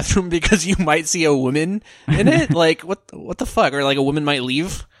unisex bathroom because you might see a woman in it? Like, what the fuck? Or like a woman might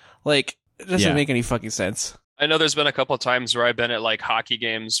leave? Like, it doesn't make any fucking sense. I know there's been a couple of times where I've been at like hockey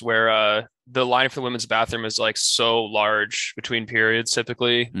games where the line for the women's bathroom is like so large between periods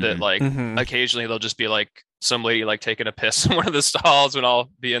typically that like occasionally there'll just be like some lady like taking a piss in one of the stalls and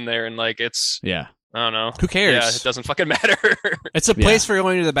I'll be in there and like it's I don't know. Who cares? Yeah, it doesn't fucking matter. It's a place for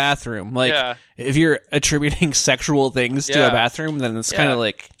going to the bathroom. Like if you're attributing sexual things to a bathroom, then it's kind of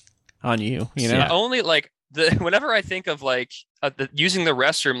like on you, you know? Only like whenever I think of like using the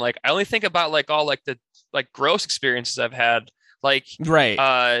restroom, like I only think about like all like the like gross experiences I've had. Like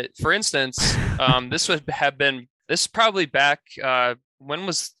for instance, this would have been probably back when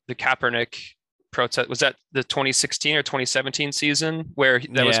was the Kaepernick protest. Was that the 2016 or 2017 season where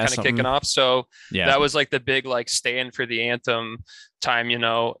that was kind of kicking off? So that was like the big like stand for the anthem time, you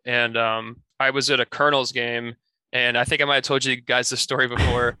know. And I was at a Colonels game, and I think I might have told you guys this story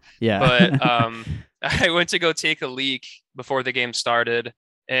before. But I went to go take a leak before the game started,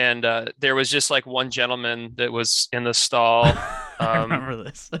 and there was just like one gentleman that was in the stall. I remember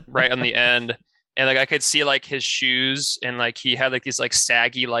this. Right on the end. And like I could see like his shoes, and like he had like these like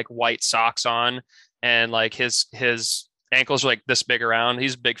saggy like white socks on, and like his ankles were like this big around.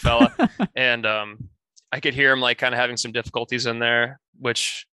 He's a big fella. And I could hear him like kind of having some difficulties in there,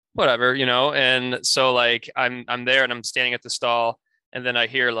 which whatever, you know. And so like I'm there and I'm standing at the stall, and then I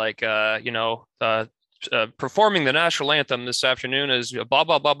hear like performing the national anthem this afternoon is blah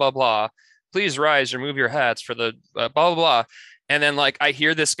blah blah blah blah. Please rise, remove your hats for the blah blah blah. And then like I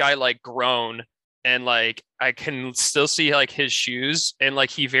hear this guy like groan, and like I can still see like his shoes, and like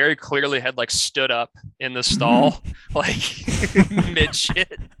he very clearly had like stood up in the stall like mid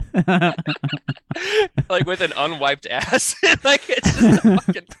shit. Like with an unwiped ass. Like it's just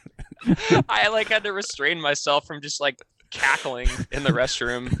fucking... I like had to restrain myself from just like cackling in the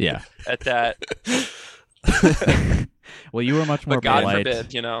restroom. Yeah. At that. Well, you were much more God polite.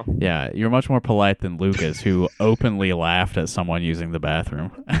 Forbid, you know. Yeah, you were much more polite than Lucas, who openly laughed at someone using the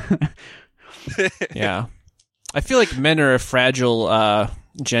bathroom. Yeah. I feel like men are a fragile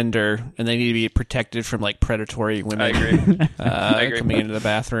gender, and they need to be protected from like predatory women. I agree. Coming into the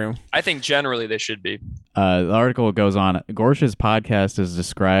bathroom. I think generally they should be. The article goes on. Gorsh's podcast is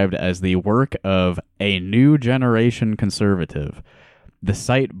described as the work of a new generation conservative. The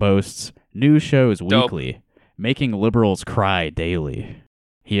site boasts new shows weekly, making liberals cry daily.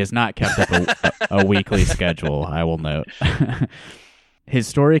 He has not kept up a weekly schedule, I will note. His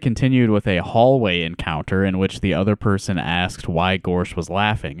story continued with a hallway encounter in which the other person asked why Gorsh was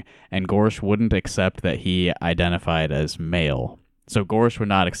laughing, and Gorsh wouldn't accept that he identified as male. So Gorsh would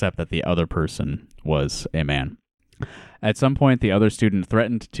not accept that the other person was a man. At some point, the other student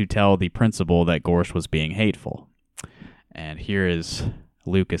threatened to tell the principal that Gorsh was being hateful. And here is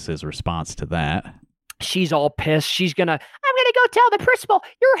Lucas's response to that. She's all pissed. I'm gonna go tell the principal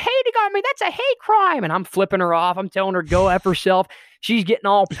you're hating on me. That's a hate crime. And I'm flipping her off. I'm telling her go F herself. She's getting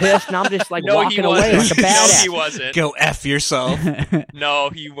all pissed, and I'm just like walking away like a badass. No, he wasn't. Go F yourself.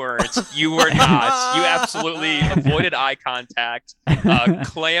 No, you weren't. You were not. You absolutely avoided eye contact,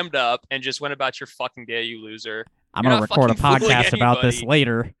 clammed up, and just went about your fucking day, you loser. I'm going to record a podcast about this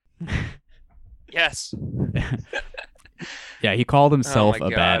later. Yes. Yeah, he called himself Oh a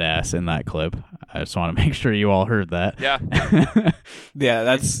my God. badass in that clip. I just want to make sure you all heard that. Yeah. Yeah,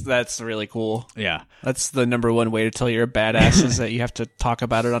 that's really cool. Yeah. That's the number one way to tell you're a badass is that you have to talk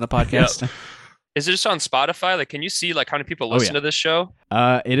about it on a podcast. Yep. Is it just on Spotify? Like, can you see like how many people listen to this show?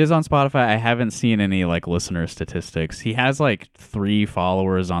 It is on Spotify. I haven't seen any like listener statistics. He has like 3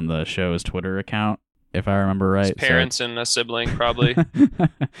 followers on the show's Twitter account, if I remember right. His parents and a sibling, probably.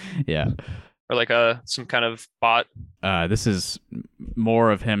 Yeah. Or like some kind of bot. This is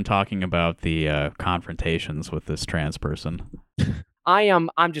more of him talking about the confrontations with this trans person. I'm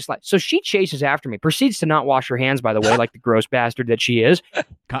just like, so she chases after me, proceeds to not wash her hands, by the way, like the gross bastard that she is.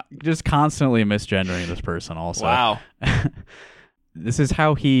 Just constantly misgendering this person also. Wow. This is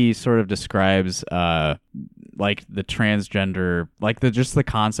how he sort of describes like the transgender, like just the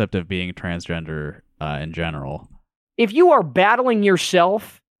concept of being transgender in general. If you are battling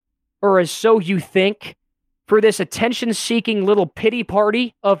yourself, or as so you think, for this attention-seeking little pity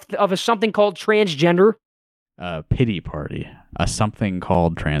party of something called transgender. Pity party. Something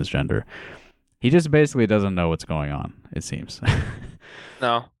called transgender. He just basically doesn't know what's going on, it seems.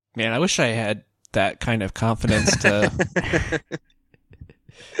 No. Man, I wish I had that kind of confidence to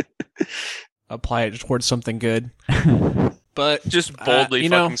apply it towards something good. But just boldly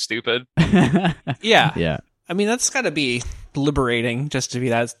fucking stupid. Yeah. Yeah. I mean, that's got to be liberating just to be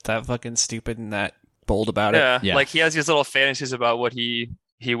that fucking stupid and that bold about it. Yeah. Like he has these little fantasies about what he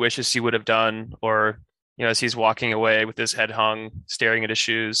wishes he would have done, or you know, as he's walking away with his head hung, staring at his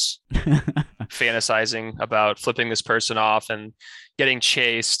shoes, fantasizing about flipping this person off and getting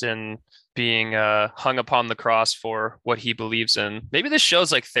chased and being hung upon the cross for what he believes in. Maybe this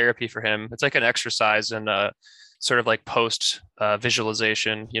show's like therapy for him. It's like an exercise in sort of like post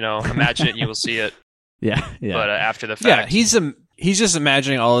visualization. You know, imagine it, and you will see it. Yeah. But after the fact, Yeah, he's just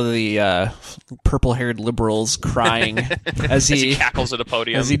imagining all of the purple-haired liberals crying as he cackles at a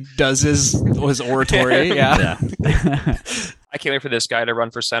podium, as he does his oratory. Yeah. I can't wait for this guy to run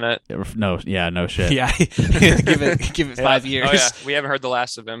for Senate. No shit. Yeah, give it 5 years. Oh yeah, we haven't heard the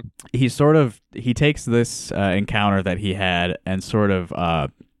last of him. He takes this encounter that he had and sort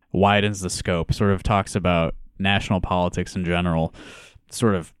of widens the scope, sort of talks about national politics in general,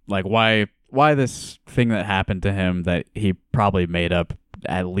 sort of like why this thing that happened to him that he probably made up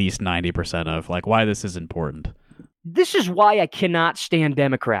at least 90% of, like why this is important. This is why I cannot stand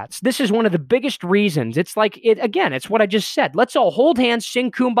Democrats. This is one of the biggest reasons. It's like, it's what I just said. Let's all hold hands, sing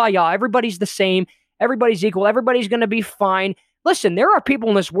Kumbaya. Everybody's the same. Everybody's equal. Everybody's going to be fine. Listen, there are people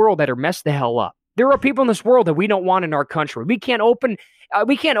in this world that are messed the hell up. There are people in this world that we don't want in our country. We can't open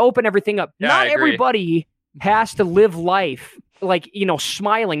everything up. Yeah, Not I agree. everybody has to live life like,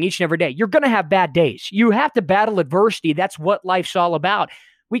 smiling each and every day. You're going to have bad days. You have to battle adversity. That's what life's all about.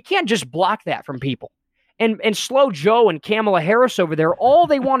 We can't just block that from people. And Slow Joe and Kamala Harris over there, all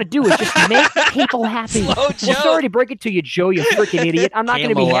they want to do is just make people happy. Slow Well, Joe. sorry to break it to you, Joe, you freaking idiot. I'm not going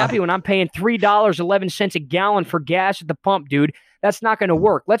to be Kamala. happy when I'm paying $3.11 a gallon for gas at the pump, dude. That's not going to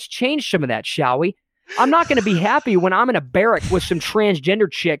work. Let's change some of that, shall we? I'm not going to be happy when I'm in a barrack with some transgender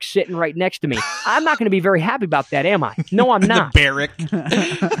chick sitting right next to me. I'm not going to be very happy about that, am I? No, I'm not. The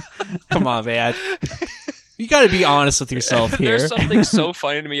barrack. Come on, man. You got to be honest with yourself here. There's something so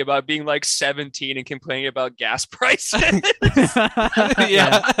funny to me about being like 17 and complaining about gas prices.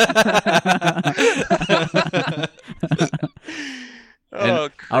 Yeah. Oh,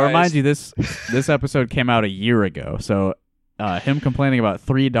 I'll remind Christ. you, this episode came out a year ago, so him complaining about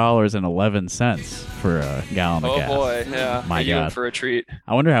 $3.11 for a gallon of Oh gas. boy, yeah. My You're in God. for a treat.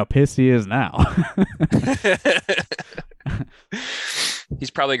 I wonder how pissed he is now. He's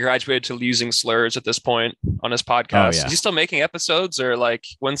probably graduated to using slurs at this point on his podcast. yeah. Is he still making episodes, or like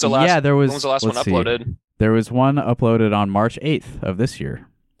when's the last? Yeah, there was. When was the last one let's see. uploaded? There was one uploaded on March 8th of this year,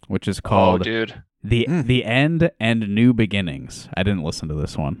 which is Oh, called dude, the End and New Beginnings. I didn't listen to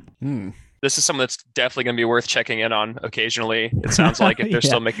this one. this is something that's definitely going to be worth checking in on occasionally. It sounds like if they're Yeah.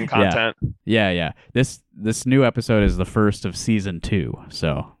 still making content. Yeah. This new episode is the first of season 2,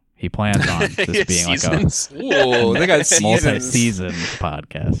 so he plans on this being like a Seasons. Whoa, they got seasons. multi-season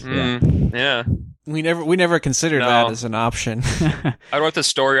podcast. Yeah. We never considered No. that as an option. I don't know what the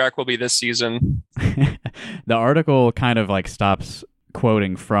story arc will be this season. The article kind of like stops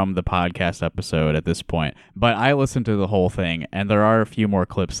quoting from the podcast episode at this point, but I listened to the whole thing, and there are a few more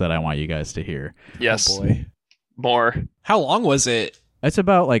clips that I want you guys to hear. Yes. Oh boy. More. How long was it? It's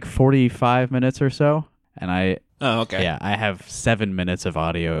about like 45 minutes or so, and I Oh, okay. I have 7 minutes of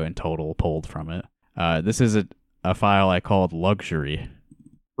audio in total pulled from it. This is a file I called Luxury.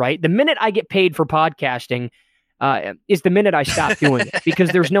 Right? The minute I get paid for podcasting is the minute I stop doing it, because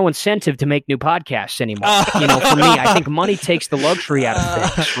there's no incentive to make new podcasts anymore. For me, I think money takes the luxury out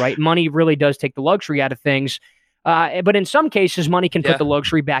of things, right? Money really does take the luxury out of things. But in some cases, money can put Yeah. the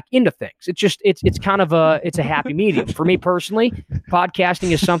luxury back into things. It's kind of a happy medium. For me personally,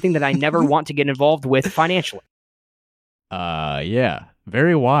 podcasting is something that I never want to get involved with financially. Yeah,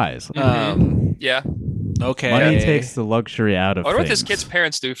 very wise. Yeah. Okay. Money takes the luxury out of I wonder what things. this kid's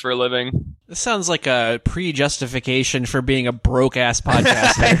parents do for a living. This sounds like a pre-justification for being a broke-ass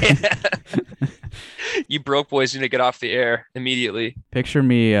podcaster. You broke boys need to get off the air immediately. Picture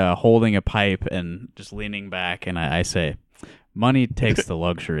me holding a pipe and just leaning back, and I say, money takes the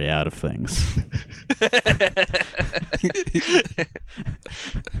luxury out of things.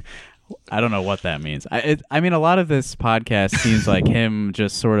 I don't know what that means. I mean, a lot of this podcast seems like him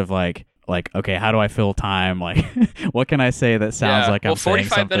just sort of like, okay, how do I fill time? Like, what can I say that sounds like I'm saying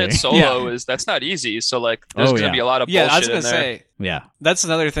 45 something? minutes solo that's not easy. So like, there's Oh, going to yeah. be a lot of Yeah, bullshit I was gonna in there. say Yeah. that's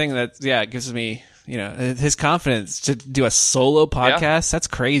another thing that gives me his confidence to do a solo podcast. That's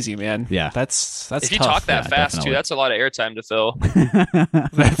crazy, man. Yeah. that's If you tough. talk that Yeah, fast definitely. too, that's a lot of airtime to fill.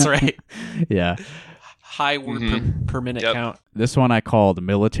 That's right. Yeah. High word per minute Yep. count. This one I called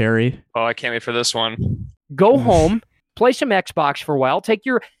Military. Oh, I can't wait for this one. Go home, play some Xbox for a while, take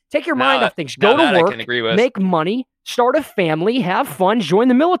your mind off things, go Now that to I work, can agree with. make money, start a family, have fun, join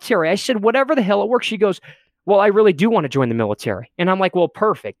the military. I said, whatever the hell it works. She goes, well, I really do want to join the military. And I'm like, well,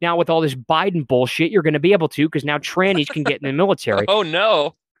 perfect. Now with all this Biden bullshit, you're going to be able to, because now trannies can get in the military. Oh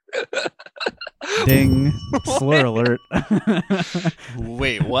no. Ding. Slur alert.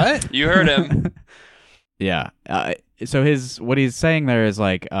 Wait, what? You heard him. Yeah. So what he's saying there is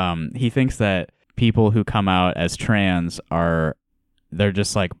like he thinks that people who come out as trans they're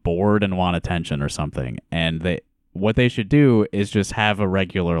just like bored and want attention or something, and what they should do is just have a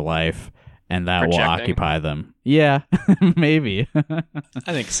regular life, and that will Projecting. occupy them. Yeah, maybe.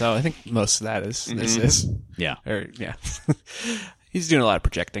 I think so. I think most of that is this is. Yeah. He's doing a lot of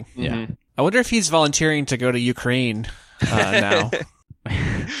projecting. Yeah. Mhm. I wonder if he's volunteering to go to Ukraine now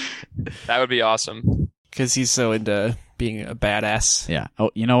That would be awesome. because he's so into being a badass. Yeah.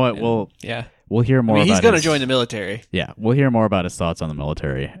 Oh, you know what? Yeah. we'll hear more. He's about going to his- join the military. Yeah, we'll hear more about his thoughts on the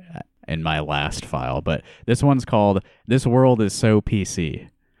military in my last file. But this one's called "This World Is So PC."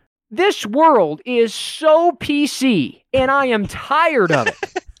 This world is so PC, and I am tired of it.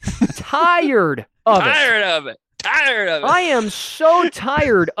 Tired of it. Tired of it. I am so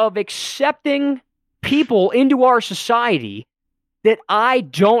tired of accepting people into our society that I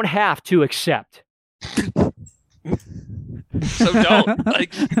don't have to accept. So don't.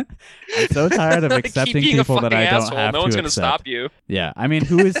 Like, I'm so tired of like, accepting keep being a people that I fucking don't asshole. have No one's to gonna accept. stop you. Yeah, I mean,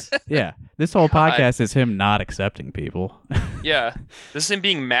 who is? Yeah, this whole God. podcast is him not accepting people. Yeah. This is him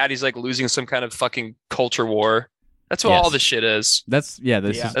being mad. He's like losing some kind of fucking culture war. That's what Yes. all this shit is. That's Yeah.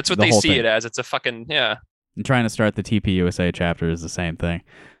 is That's what the they whole see thing. it as. It's a fucking, yeah. And trying to start the TPUSA chapter is the same thing.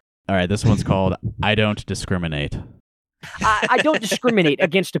 All right, this one's called "I Don't Discriminate." I don't discriminate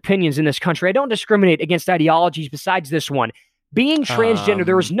against opinions in this country. I don't discriminate against ideologies besides this one. Being transgender,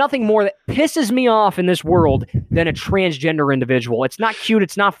 there is nothing more that pisses me off in this world than a transgender individual. It's not cute.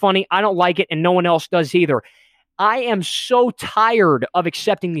 It's not funny. I don't like it, and no one else does either. I am so tired of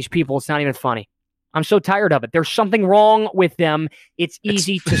accepting these people. It's not even funny. I'm so tired of it. There's something wrong with them. It's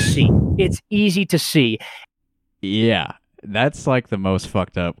easy to see. It's easy to see. Yeah, that's like the most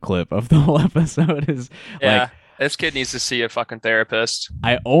fucked up clip of the whole episode. Is Yeah. like, This kid needs to see a fucking therapist.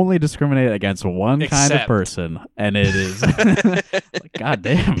 I only discriminate against one kind of Except- person, and it is like, God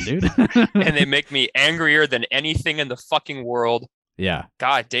damn, dude. And they make me angrier than anything in the fucking world. Yeah,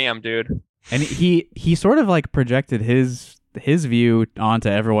 God damn, dude. and he sort of like projected his view onto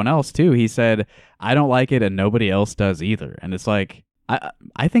everyone else too. He said, "I don't like it, and nobody else does either." And it's like,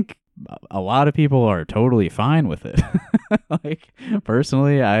 I think a lot of people are totally fine with it. Like,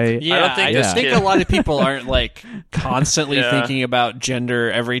 personally, I don't think this think kid- a lot of people aren't like constantly Yeah. thinking about gender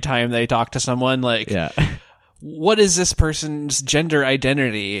every time they talk to someone. Like, yeah. what is this person's gender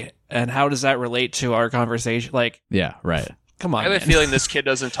identity, and how does that relate to our conversation? Like, Yeah, right. come on, I have a man. feeling this kid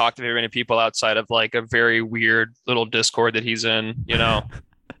doesn't talk to very many people outside of like a very weird little Discord that he's in, you know?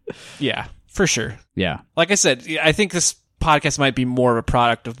 Yeah, for sure. Yeah. Like I said, I think this podcast might be more of a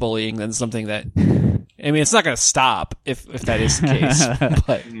product of bullying than something that. I mean, it's not going to stop if that is the case.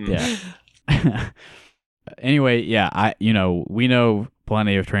 But Yeah. Anyway, yeah, we know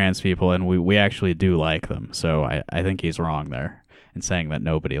plenty of trans people, and we actually do like them. So I think he's wrong there in saying that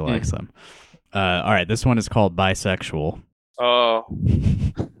nobody likes them. All right, this one is called bisexual. Oh.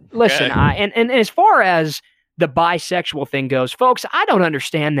 Listen, Okay. and as far as the bisexual thing goes, folks, I don't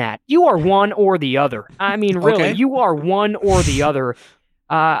understand that. You are one or the other. I mean, really, Okay. you are one or the other.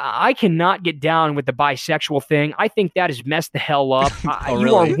 I cannot get down with the bisexual thing. I think that has messed the hell up. Oh, You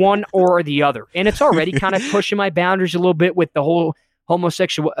really? are one or the other, and it's already kind of pushing my boundaries a little bit with the whole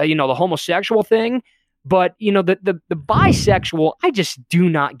homosexual, the homosexual thing. But the bisexual, I just do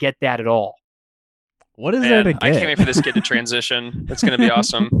not get that at all. What is there Man, to get? I can't wait for this kid to transition. It's going to be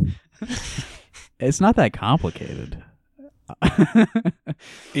awesome. It's not that complicated.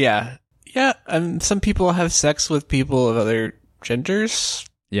 yeah. Some people have sex with people of other genders.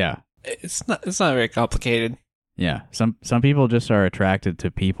 Yeah. It's not very complicated. Yeah. Some people just are attracted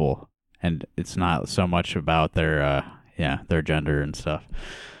to people, and it's not so much about their gender and stuff.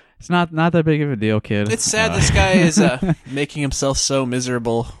 It's not that big of a deal, kid. It's sad this guy is making himself so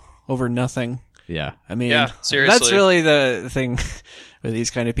miserable over nothing. Yeah. I mean, Yeah, seriously. that's really the thing with these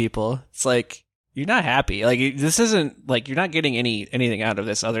kind of people. It's like, you're not happy. Like, this isn't like you're not getting anything out of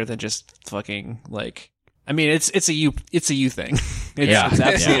this other than just fucking like. I mean, it's a you thing. It's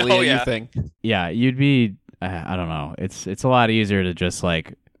absolutely Oh, a you yeah. thing. Yeah, you'd be I don't know. It's a lot easier to just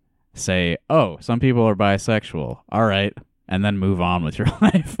like say, "Oh, some people are bisexual." All right, and then move on with your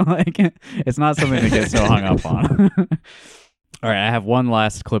life. Like, it's not something to get so hung up on. All right, I have one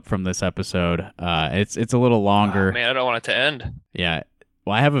last clip from this episode. It's a little longer. Oh, man, I don't want it to end. Yeah.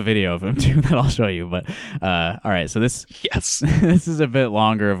 Well, I have a video of him too that I'll show you. But all right, so this Yes. this is a bit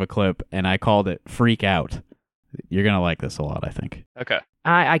longer of a clip, and I called it "Freak Out." You're gonna like this a lot, I think. Okay.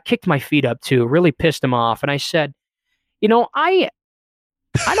 I kicked my feet up too, really pissed him off, and I said,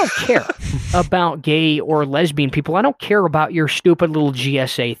 I don't care about gay or lesbian people. I don't care about your stupid little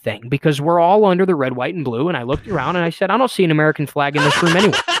GSA thing because we're all under the red, white, and blue. And I looked around and I said, I don't see an American flag in this room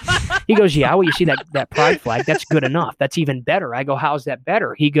anyway. He goes, yeah, well, you see that pride flag? That's good enough. That's even better. I go, how's that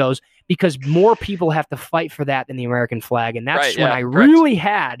better? He goes, because more people have to fight for that than the American flag. And that's Right, when yeah, I correct. really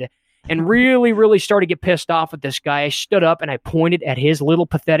had and really, really started to get pissed off with this guy. I stood up and I pointed at his little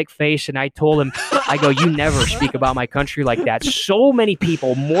pathetic face and I told him, I go, you never speak about my country like that. So many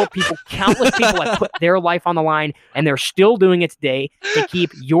people, more people, countless people have put their life on the line and they're still doing it today to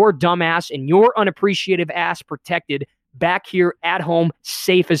keep your dumbass and your unappreciative ass protected back here at home,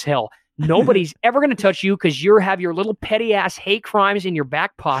 safe as hell. Nobody's ever going to touch you because you have your little petty ass hate crimes in your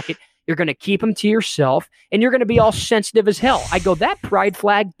back pocket. You're going to keep them to yourself, and you're going to be all sensitive as hell. I go, that pride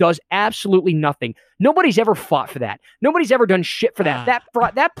flag does absolutely nothing. Nobody's ever fought for that. Nobody's ever done shit for that.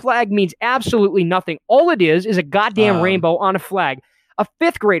 That flag means absolutely nothing. All it is a goddamn rainbow on a flag. A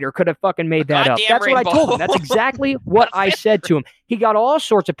fifth grader could have fucking made that up. That's rainbow. what I told him. That's exactly what I said to him. He got all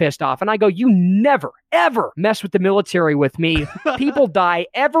sorts of pissed off. And I go, you never, ever mess with the military with me. People die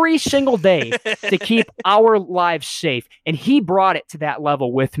every single day to keep our lives safe. And he brought it to that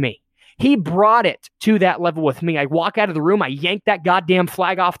level with me. He brought it to that level with me. I walk out of the room, I yank that goddamn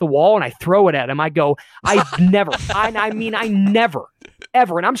flag off the wall, and I throw it at him. I go, I never,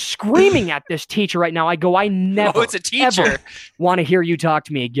 ever. And I'm screaming at this teacher right now. I go, I never, it's a teacher. ever want to hear you talk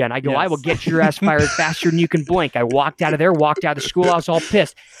to me again. I go, I will get your ass fired faster than you can blink. I walked out of there, walked out of the school. I was all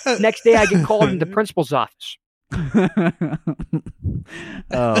pissed. Next day, I get called into the principal's office.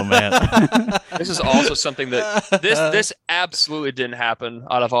 Oh man. This is also something that this absolutely didn't happen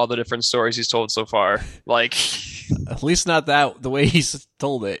out of all the different stories he's told so far. Like, at least not the way he's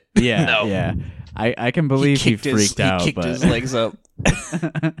told it. Yeah. No. Yeah. I can believe he freaked out. He kicked but his legs up.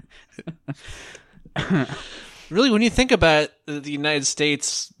 Really, when you think about it, the United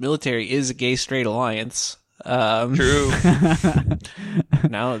States military is a gay straight alliance. True.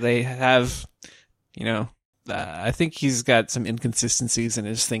 Now they have, I think he's got some inconsistencies in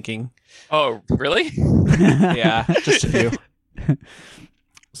his thinking. Oh, really? Yeah, just a few.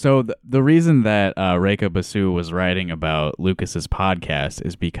 So the reason that Rekha Basu was writing about Lucas's podcast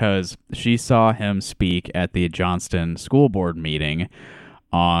is because she saw him speak at the Johnston School Board meeting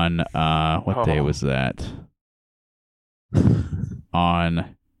on what day was that?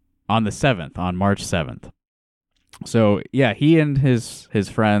 On the 7th, on March 7th. So yeah, he and his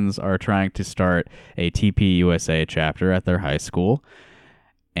friends are trying to start a TPUSA chapter at their high school,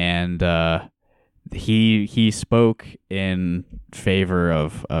 and he spoke in favor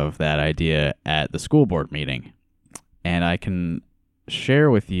of that idea at the school board meeting, and I can share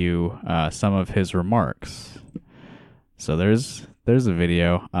with you some of his remarks. So there's a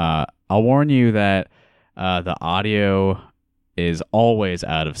video. I'll warn you that the audio is always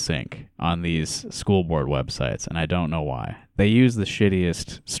out of sync on these school board websites, and I don't know why. They use the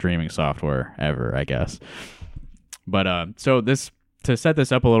shittiest streaming software ever, I guess. But so to set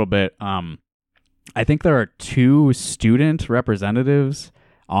this up a little bit, I think there are 2 student representatives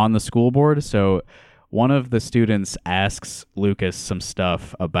on the school board. So one of the students asks Lucas some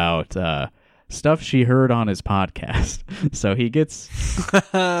stuff about stuff she heard on his podcast. So he gets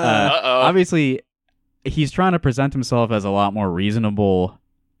obviously he's trying to present himself as a lot more reasonable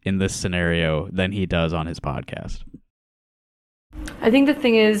in this scenario than he does on his podcast. I think the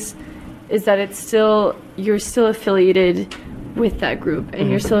thing is that you're still affiliated with that group, and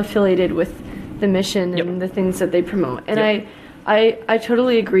you're still affiliated with the mission and the things that they promote. And I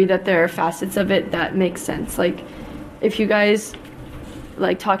totally agree that there are facets of it that make sense. Like, if you guys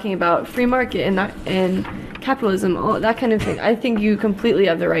like talking about free market and capitalism, all that kind of thing, I think you completely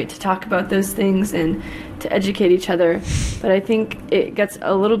have the right to talk about those things and to educate each other. But I think it gets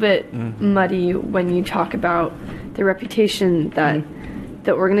a little bit muddy when you talk about the reputation that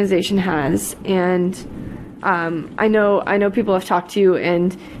the organization has. And I know people have talked to you,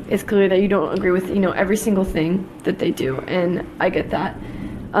 and it's clear that you don't agree with every single thing that they do, and I get that.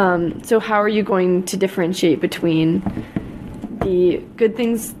 So how are you going to differentiate between the good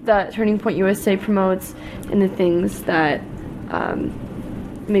things that Turning Point USA promotes and the things that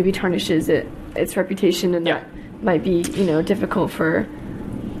maybe tarnishes its reputation, and that might be difficult for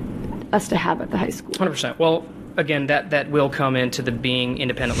us to have at the high school? 100%. Well, again, that will come into the being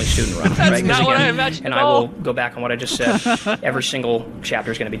independently student run. That's right? not what I imagined. And at I all. will go back on what I just said. Every single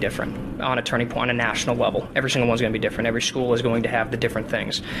chapter is going to be different on a Turning Point, on a national level. Every single one's going to be different. Every school is going to have the different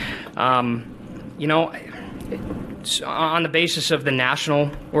things. On the basis of the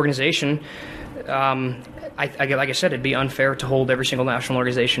national organization, like I said, it'd be unfair to hold every single national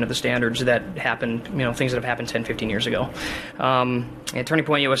organization to the standards that happened, things that have happened 10, 15 years ago. And Turning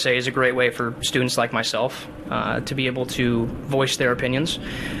Point USA is a great way for students like myself to be able to voice their opinions.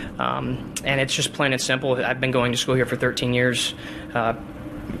 And it's just plain and simple. I've been going to school here for 13 years.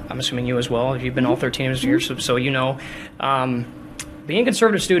 I'm assuming you as well. You've been all 13 years, so being a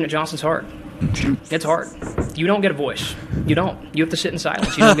conservative student at Johnston's hard. It's hard. You don't get a voice. You don't. You have to sit in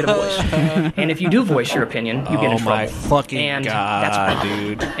silence. You don't get a voice. And if you do voice your opinion, you get in trouble. Oh my fucking God, that's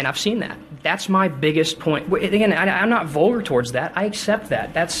dude. And I've seen that. That's my biggest point. Again, I'm not vulgar towards that. I accept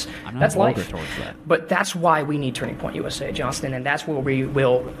that. That's life. Towards that. But that's why we need Turning Point USA, Johnston, and that's where we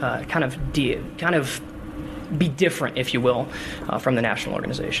will kind of be different, if you will, from the national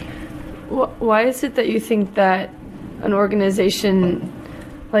organization. why is it that you think that an organization,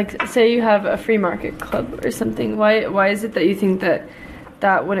 like say you have a free market club or something, why is it that you think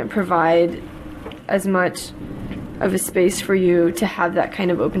that wouldn't provide as much of a space for you to have that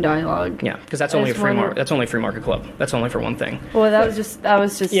kind of open dialogue? Yeah, because that's only a free market. That's only a free market club. That's only for one thing. Well, that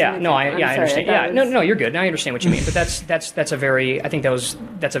was just. Yeah, no, I understand. Yeah, no, you're good. Now I understand what you mean. But that's a very. I think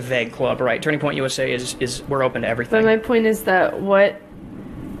that's a vague club, right? Turning Point USA is we're open to everything. But my point is that what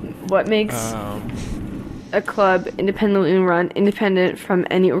makes a club independently run, independent from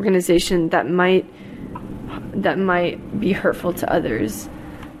any organization that might be hurtful to others.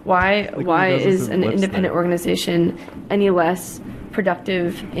 Why is an independent organization any less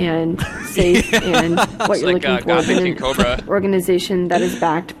productive and safe and what you're looking for than an organization that is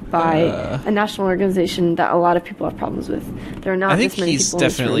backed by a national organization that a lot of people have problems with? There are not. I think this many he's people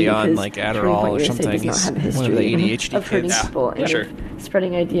definitely on like Adderall or something. Does not have a history one of the ADHD of hurting kids. people and of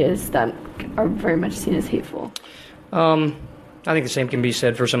spreading ideas that are very much seen as hateful. I think the same can be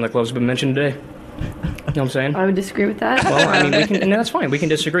said for some of the clubs that have been mentioned today. You know what I'm saying? I would disagree with that. Well, I mean, and that's fine. We can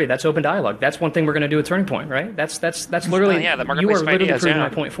disagree. That's open dialogue. That's one thing we're going to do at Turning Point, right? That's literally. The you are marketplace literally ideas, proving my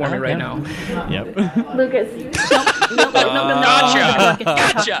point for me right now. Yep. Lucas,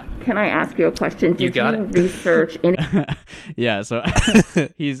 Gotcha. can I ask you a question? You got it. Research any? Yeah. So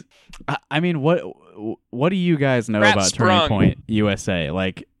he's. I mean, what do you guys know Rat about sprung. Turning Point USA?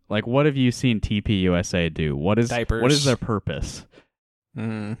 Like what have you seen TP USA do? What is their purpose?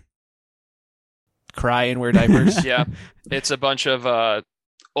 Cry and wear diapers. Yeah, it's a bunch of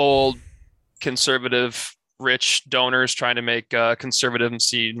old conservative rich donors trying to make conservatism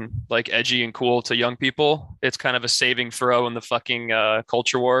seem like edgy and cool to young people. It's kind of a saving throw in the fucking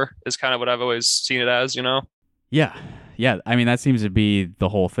culture war is kind of what I've always seen it as, you know? Yeah. I mean, that seems to be the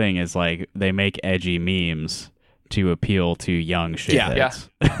whole thing is like they make edgy memes to appeal to young shitheads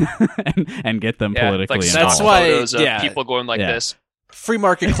and get them politically like involved. That's why photos of people going like this. Free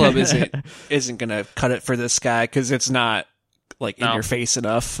market club isn't gonna cut it for this guy because it's not like in your face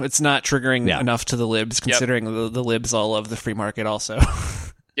enough. It's not triggering enough to the libs, considering the libs all love the free market also.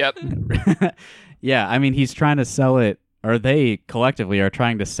 Yep. Yeah, I mean, he's trying to sell it, or they collectively are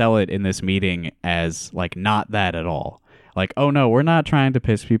trying to sell it in this meeting as like not that at all. Like, oh no, we're not trying to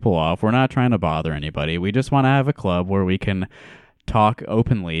piss people off. We're not trying to bother anybody. We just want to have a club where we can talk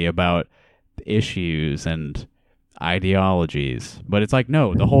openly about issues and ideologies. But it's like,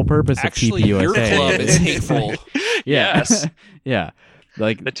 no, the whole purpose Actually, of TP your USA club is hateful. Yes. Yeah.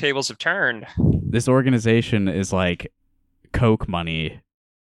 Like The tables have turned. this organization is like Coke money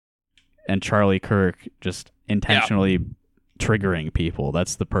and Charlie Kirk just intentionally triggering people.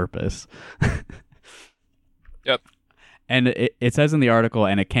 That's the purpose. Yep. And it says in the article,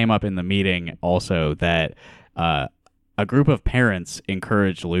 and it came up in the meeting also, that a group of parents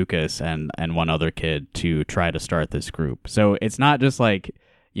encouraged Lucas and one other kid to try to start this group. So it's not just like,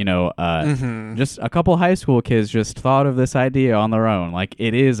 you know, just a couple high school kids just thought of this idea on their own. Like,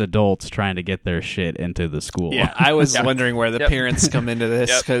 it is adults trying to get their shit into the school. Yeah, I was wondering where the parents come into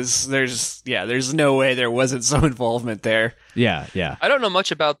this because there's no way there wasn't some involvement there. Yeah. I don't know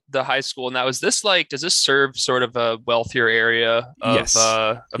much about the high school now. Is this like, does this serve sort of a wealthier area of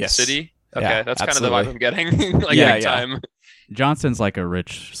the city? Okay, Yeah, that's absolutely. kind of the vibe I'm getting. Big time. Johnston's like a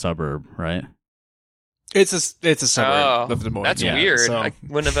rich suburb, right? It's a suburb of Des Moines. That's yeah, weird. so- I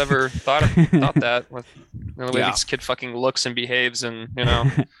wouldn't have ever thought that with the way this kid fucking looks and behaves, and you know,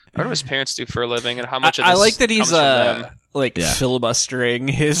 what do his parents do for a living, and how much of this I like that he's comes from them. filibustering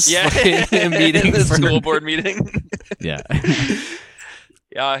his meeting, the school board meeting. Yeah.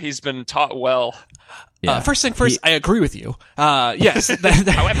 Yeah, he's been taught well. Yeah. First thing first, I agree with you. Yes.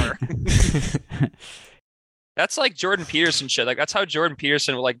 However, that's like Jordan Peterson shit. Like that's how Jordan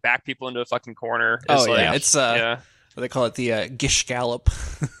Peterson would like back people into a fucking corner. It's what they call it, the Gish Gallop.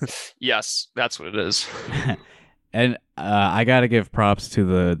 Yes, that's what it is. And I got to give props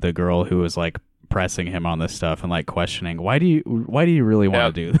to the girl who was like pressing him on this stuff and like questioning, why do you really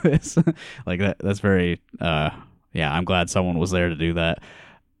want to do this? Like that's very I'm glad someone was there to do that.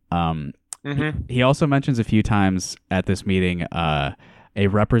 He also mentions a few times at this meeting a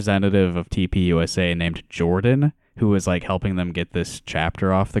representative of TP USA named Jordan, who was like helping them get this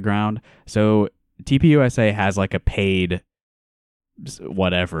chapter off the ground. So TP USA has like a paid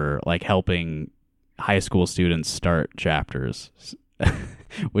whatever, like helping high school students start chapters,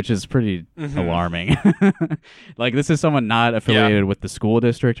 which is pretty alarming. Like this is someone not affiliated with the school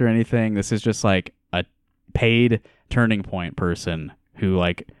district or anything. This is just like a paid Turning Point person who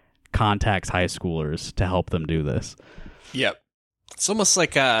like contacts high schoolers to help them do this. Yep. It's almost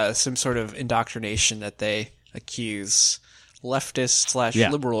like some sort of indoctrination that they accuse leftist / Yeah.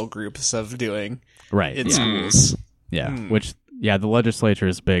 liberal groups of doing Right. in yeah. schools. Yeah. Which, the legislature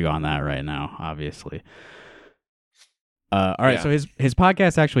is big on that right now, obviously. All right, Yeah. so his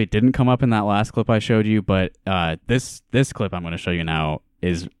podcast actually didn't come up in that last clip I showed you, but this clip I'm going to show you now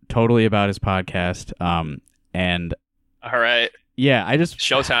is totally about his podcast. And All right, yeah, I just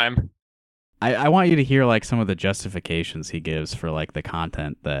showtime. I want you to hear like some of the justifications he gives for like the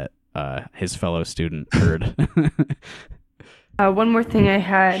content that his fellow student heard. One more thing I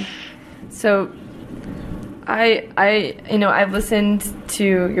had. So I've listened to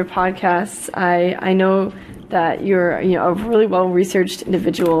your podcasts. I know that you're a really well researched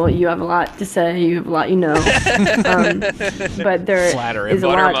individual. You have a lot to say. You have a lot but there Flattering. is a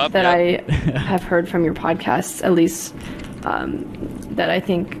Butter 'em lot up, that yep. I have heard from your podcasts, at least that I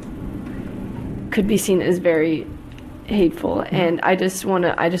think could be seen as very hateful. And I just want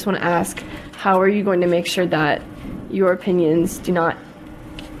to ask, how are you going to make sure that your opinions do not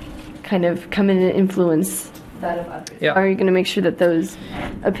kind of come in and influence that of others? Yeah. Are you going to make sure that those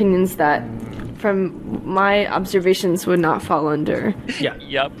opinions that, from my observations, would not fall under Yeah.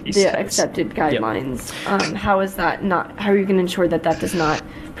 Yep. the accepted guidelines? How are you going to ensure that that does not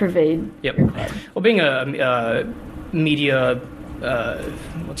pervade Yep. your club? Well, being a media,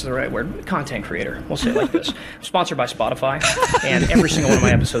 what's the right word? Content creator. We'll say it like this. I'm sponsored by Spotify, and every single one of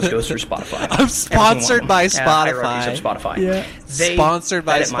my episodes goes through Spotify. I'm sponsored by Hierarchies of Spotify. Yeah. They Sponsored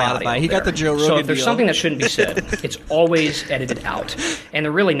by edit my Spotify. audio He got there. the Joe So Rogan if there's deal. something that shouldn't be said, it's always edited out. And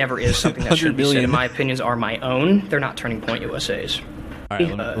there really never is something that 100 shouldn't be said. million. And my opinions are my own. They're not Turning Point USA's. All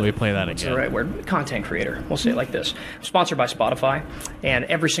right, let me play that What's again. the right word? Content creator. We'll say it like this. I'm sponsored by Spotify, and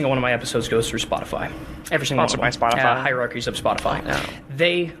every single one of my episodes goes through Spotify. Every single Sponsored one of them. by Spotify. Hierarchies of Spotify.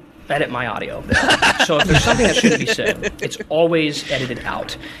 They edit my audio there. So if there's something that shouldn't be said, it's always edited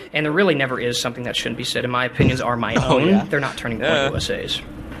out. And there really never is something that shouldn't be said. And my opinions are my own. yeah. They're not Turning Point USA's.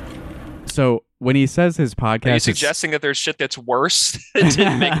 So when he says his podcast, Are you is- suggesting that there's shit that's worse that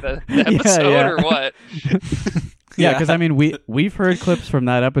didn't make the episode, yeah. or what? yeah, because I mean we've heard clips from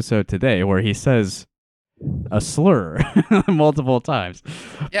that episode today where he says a slur multiple times.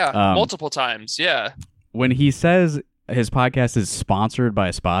 Yeah, multiple times. Yeah. When he says his podcast is sponsored by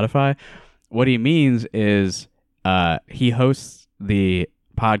Spotify, what he means is he hosts the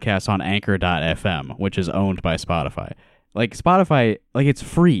podcast on Anchor.fm, which is owned by Spotify. Like Spotify, like it's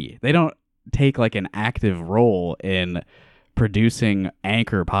free. They don't take like an active role in producing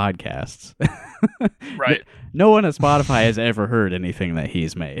Anchor podcasts. Right. No one at Spotify has ever heard anything that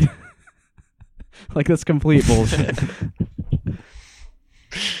he's made. Like that's complete bullshit.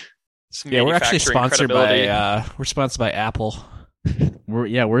 Some Yeah, we're actually manufacturing sponsored credibility. by Apple.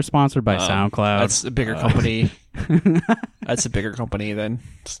 We're sponsored by SoundCloud. That's a bigger company. That's a bigger company than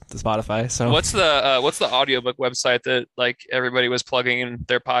the Spotify. So What's the audiobook website that like everybody was plugging in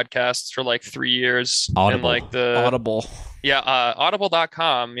their podcasts for like 3 years? Audible. And like the Audible.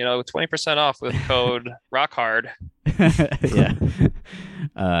 audible.com, 20% off with code ROCKHARD.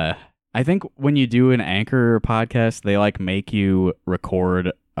 Yeah. I think when you do an Anchor podcast, they like make you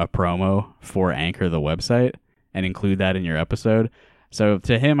record a promo for Anchor, the website, and include that in your episode. So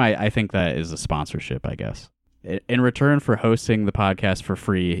to him, I think that is a sponsorship, I guess. In return for hosting the podcast for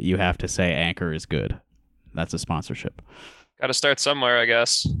free, you have to say Anchor is good. That's a sponsorship. Got to start somewhere, I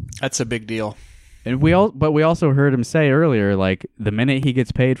guess. That's a big deal. And we also heard him say earlier, like the minute he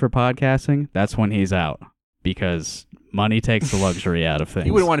gets paid for podcasting, that's when he's out because money takes the luxury out of things.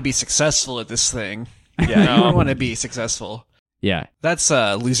 You wouldn't want to be successful at this thing. Yeah, No. you wouldn't want to be successful. Yeah. That's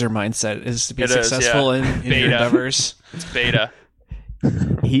a loser mindset, is to be It is, successful yeah. in your Beta. endeavors. It's beta.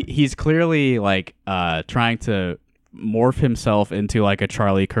 He's clearly like trying to morph himself into like a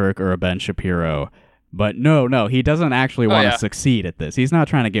Charlie Kirk or a Ben Shapiro. But no, he doesn't actually want to succeed at this. He's not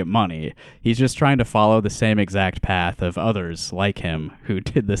trying to get money. He's just trying to follow the same exact path of others like him who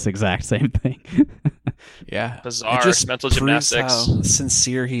did this exact same thing. Yeah. Bizarre It just mental proves gymnastics. how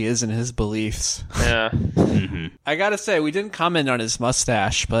sincere he is in his beliefs. Yeah. I gotta say, we didn't comment on his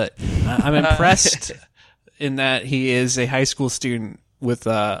mustache, but I'm impressed in that he is a high school student with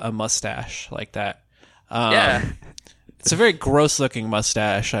a mustache like that. Yeah. It's a very gross-looking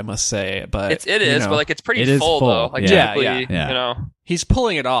mustache, I must say, but It is, but like it's pretty It is full, full. though. Like Yeah. typically, Yeah. he's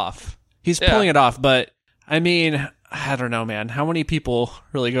pulling it off. He's pulling it off, but I mean, I don't know, man. How many people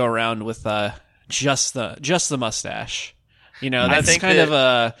really go around with just the mustache? That's think kind that- of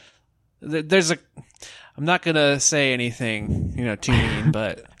a. There's a. I'm not gonna say anything, too mean,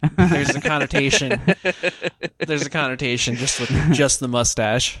 but there's a connotation. There's a connotation just with just the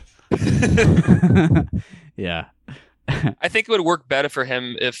mustache. Yeah. I think it would work better for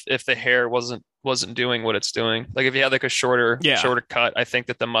him if the hair wasn't doing what it's doing. Like if he had like a shorter cut, I think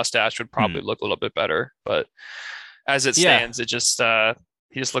that the mustache would probably look a little bit better. But as it stands, it just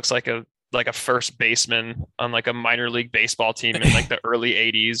he just looks like a first baseman on like a minor league baseball team in like the early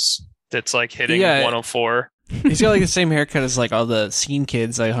 80s that's like hitting 104. He's got like the same haircut as like all the scene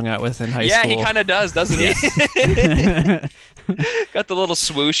kids I hung out with in high school. Yeah, he kind of does, doesn't he? Got the little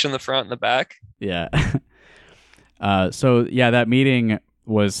swoosh in the front and the back. Yeah. So that meeting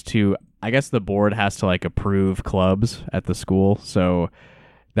was to, I guess the board has to like approve clubs at the school. So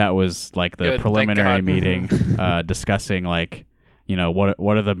that was like the preliminary meeting, discussing like, you know,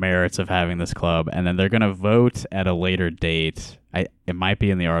 what are the merits of having this club, and then they're going to vote at a later date. It might be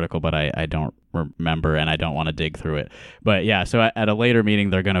in the article, but I don't remember, and I don't want to dig through it. But yeah, so at a later meeting,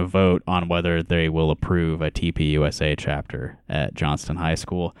 they're going to vote on whether they will approve a TPUSA chapter at Johnston High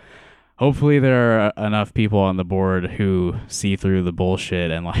School. Hopefully there are enough people on the board who see through the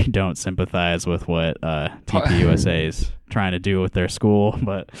bullshit and like don't sympathize with what TPUSA is trying to do with their school,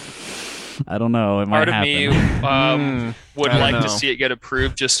 but I don't know. It might happen. Part of me would like to see it get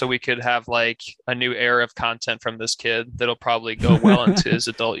approved just so we could have like a new era of content from this kid that'll probably go well into his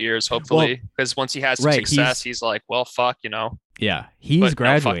adult years, hopefully. Because once he has some success, he's like, well, fuck, you know. Yeah, he's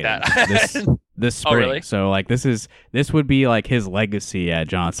graduating this spring. Oh, really? So like this would be like his legacy at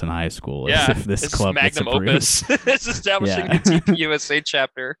Johnson High School. Yeah, if this club gets magnum approved. opus. It's establishing the TPUSA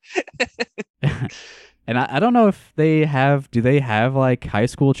chapter. And I don't know if they have. Do they have like high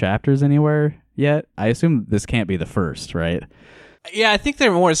school chapters anywhere yet? I assume this can't be the first, right? Yeah, I think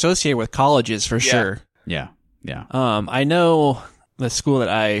they're more associated with colleges for sure. Yeah. I know the school that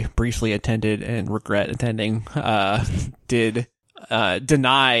I briefly attended and regret attending did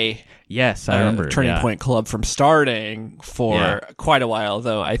deny. Yes, I remember Turning Point Club from starting for quite a while,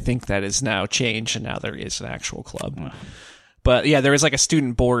 though I think that is now changed and now there is an actual club. But yeah, there was like a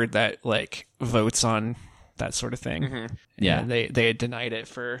student board that like votes on that sort of thing. Mm-hmm. Yeah, and they had denied it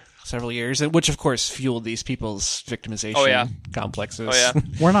for several years, which of course fueled these people's victimization complexes. Oh yeah,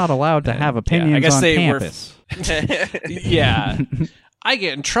 we're not allowed to have opinions. I guess on they campus. Yeah, I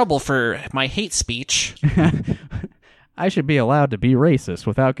get in trouble for my hate speech. I should be allowed to be racist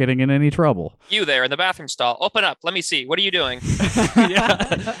without getting in any trouble. You there in the bathroom stall, open up. Let me see. What are you doing?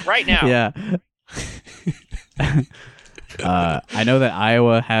 Right now. Yeah. I know that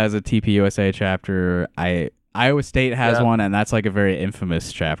Iowa has a TPUSA chapter. Iowa State has one, and that's like a very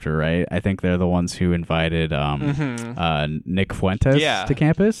infamous chapter, right? I think they're the ones who invited Nick Fuentes to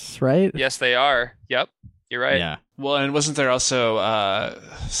campus, right? Yes, they are. Yep, you're right. Yeah. Well, and wasn't there also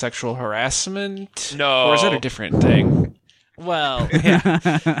sexual harassment? No. Or is that a different thing? Well, yeah.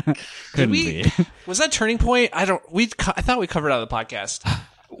 Couldn't be. Was that Turning Point? I thought we covered it on the podcast.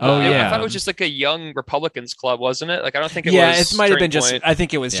 I thought it was just like a young Republicans club, wasn't it? Like I don't think it was. Yeah, it might have been Point. just. I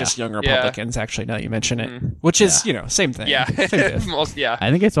think it was just young Republicans. Actually, now that you mention it, which is same thing. Yeah, I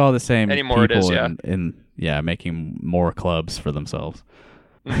think it's all the same. Anymore people it is. in making more clubs for themselves.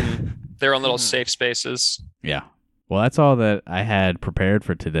 Mm-hmm. Their own little safe spaces. Yeah. Well, that's all that I had prepared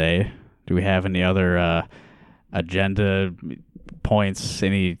for today. Do we have any other agenda points?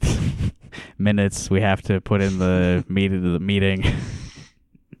 Any minutes we have to put in the meeting?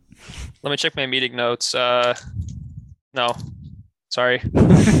 Let me check my meeting notes. No, sorry.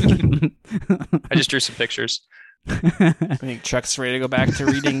 I just drew some pictures. I think Chuck's ready to go back to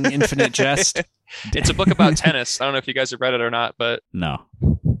reading Infinite Jest. It's a book about tennis. I don't know if you guys have read it or not, but no.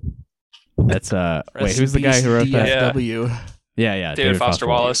 That's wait, who's the guy who wrote that? DFW. Yeah. David Foster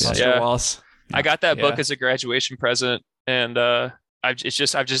Wallace. Wallace. I got that book as a graduation present, and I've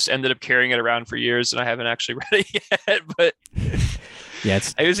just ended up carrying it around for years, and I haven't actually read it yet. But yeah,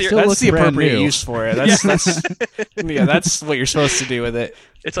 that's the appropriate use for it. That's what you're supposed to do with it.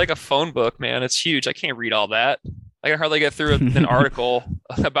 It's like a phone book, man. It's huge. I can't read all that. I can hardly get through an article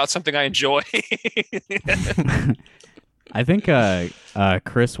about something I enjoy. I think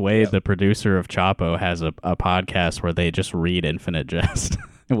Chris Wade, the producer of Chapo, has a podcast where they just read Infinite Jest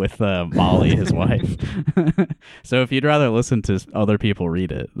with Molly, his wife. So if you'd rather listen to other people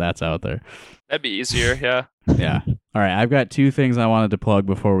read it, that's out there. That'd be easier, yeah. Yeah. All right, I've got two things I wanted to plug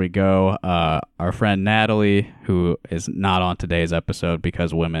before we go. Our friend Natalie, who is not on today's episode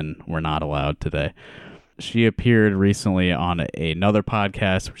because women were not allowed today. She appeared recently on another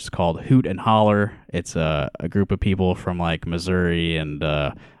podcast, which is called Hoot and Holler. It's a group of people from like Missouri and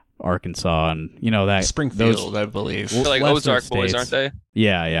Arkansas, and that Springfield, I believe. They're like Ozark boys, aren't they?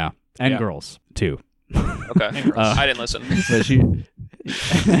 Yeah, and girls too. Okay, I didn't listen.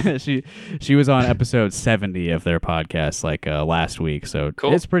 But she was on episode 70 of their podcast like last week, so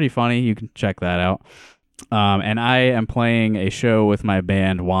cool. It's pretty funny. You can check that out. And I am playing a show with my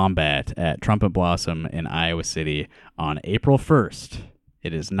band Wombat at Trumpet Blossom in Iowa City on April 1st.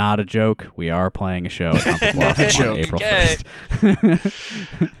 It is not a joke. We are playing a show at Trumpet Blossom on April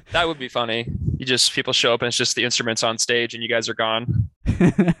 1st. That would be funny. People show up and it's just the instruments on stage and you guys are gone.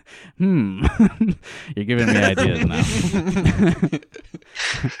 You're giving me ideas now.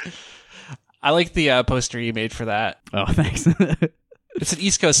 I like the poster you made for that. Oh, thanks. It's an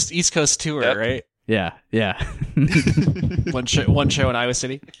East Coast tour, Yep. right? Yeah. one show in Iowa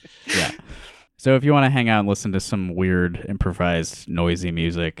City. Yeah. So if you want to hang out and listen to some weird, improvised, noisy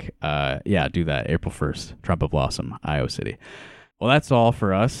music, do that. April 1st, Trumpet Blossom, Iowa City. Well, that's all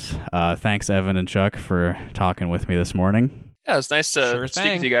for us. Thanks, Evan and Chuck, for talking with me this morning. Yeah, it's nice to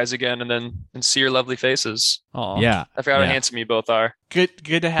speak with you guys again and see your lovely faces. Aw. Yeah. I forgot how handsome you both are. Good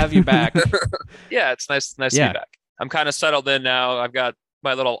to have you back. Yeah, it's nice to be back. I'm kind of settled in now. I got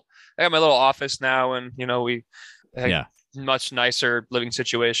my little office now, and we much nicer living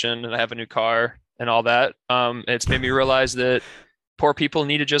situation, and I have a new car and all that. It's made me realize that poor people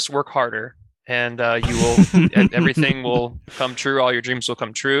need to just work harder, and you will everything will come true. All your dreams will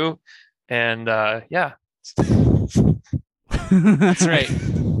come true, and That's right.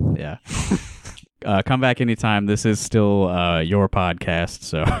 Yeah. Come back anytime. This is still your podcast,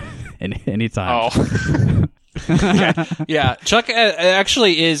 so anytime. Oh. Yeah. Chuck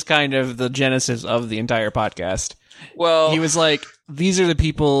actually is kind of the genesis of the entire podcast. Well, he was like, these are the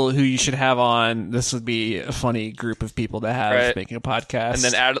people who you should have on. This would be a funny group of people to have making a podcast.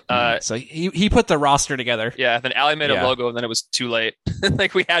 And then so he put the roster together. Yeah, then Allie made a logo, and then it was too late.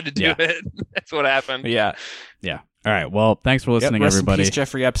 Like, we had to do it. That's what happened. Yeah. All right. Well, thanks for listening, rest everybody. In peace,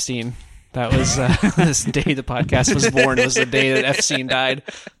 Jeffrey Epstein. That was this day the podcast was born. Was the day that Epstein died.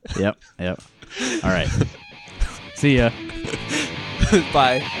 Yep. All right. See ya.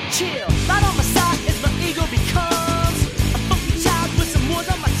 Bye. Chill. Right on my side is my ego because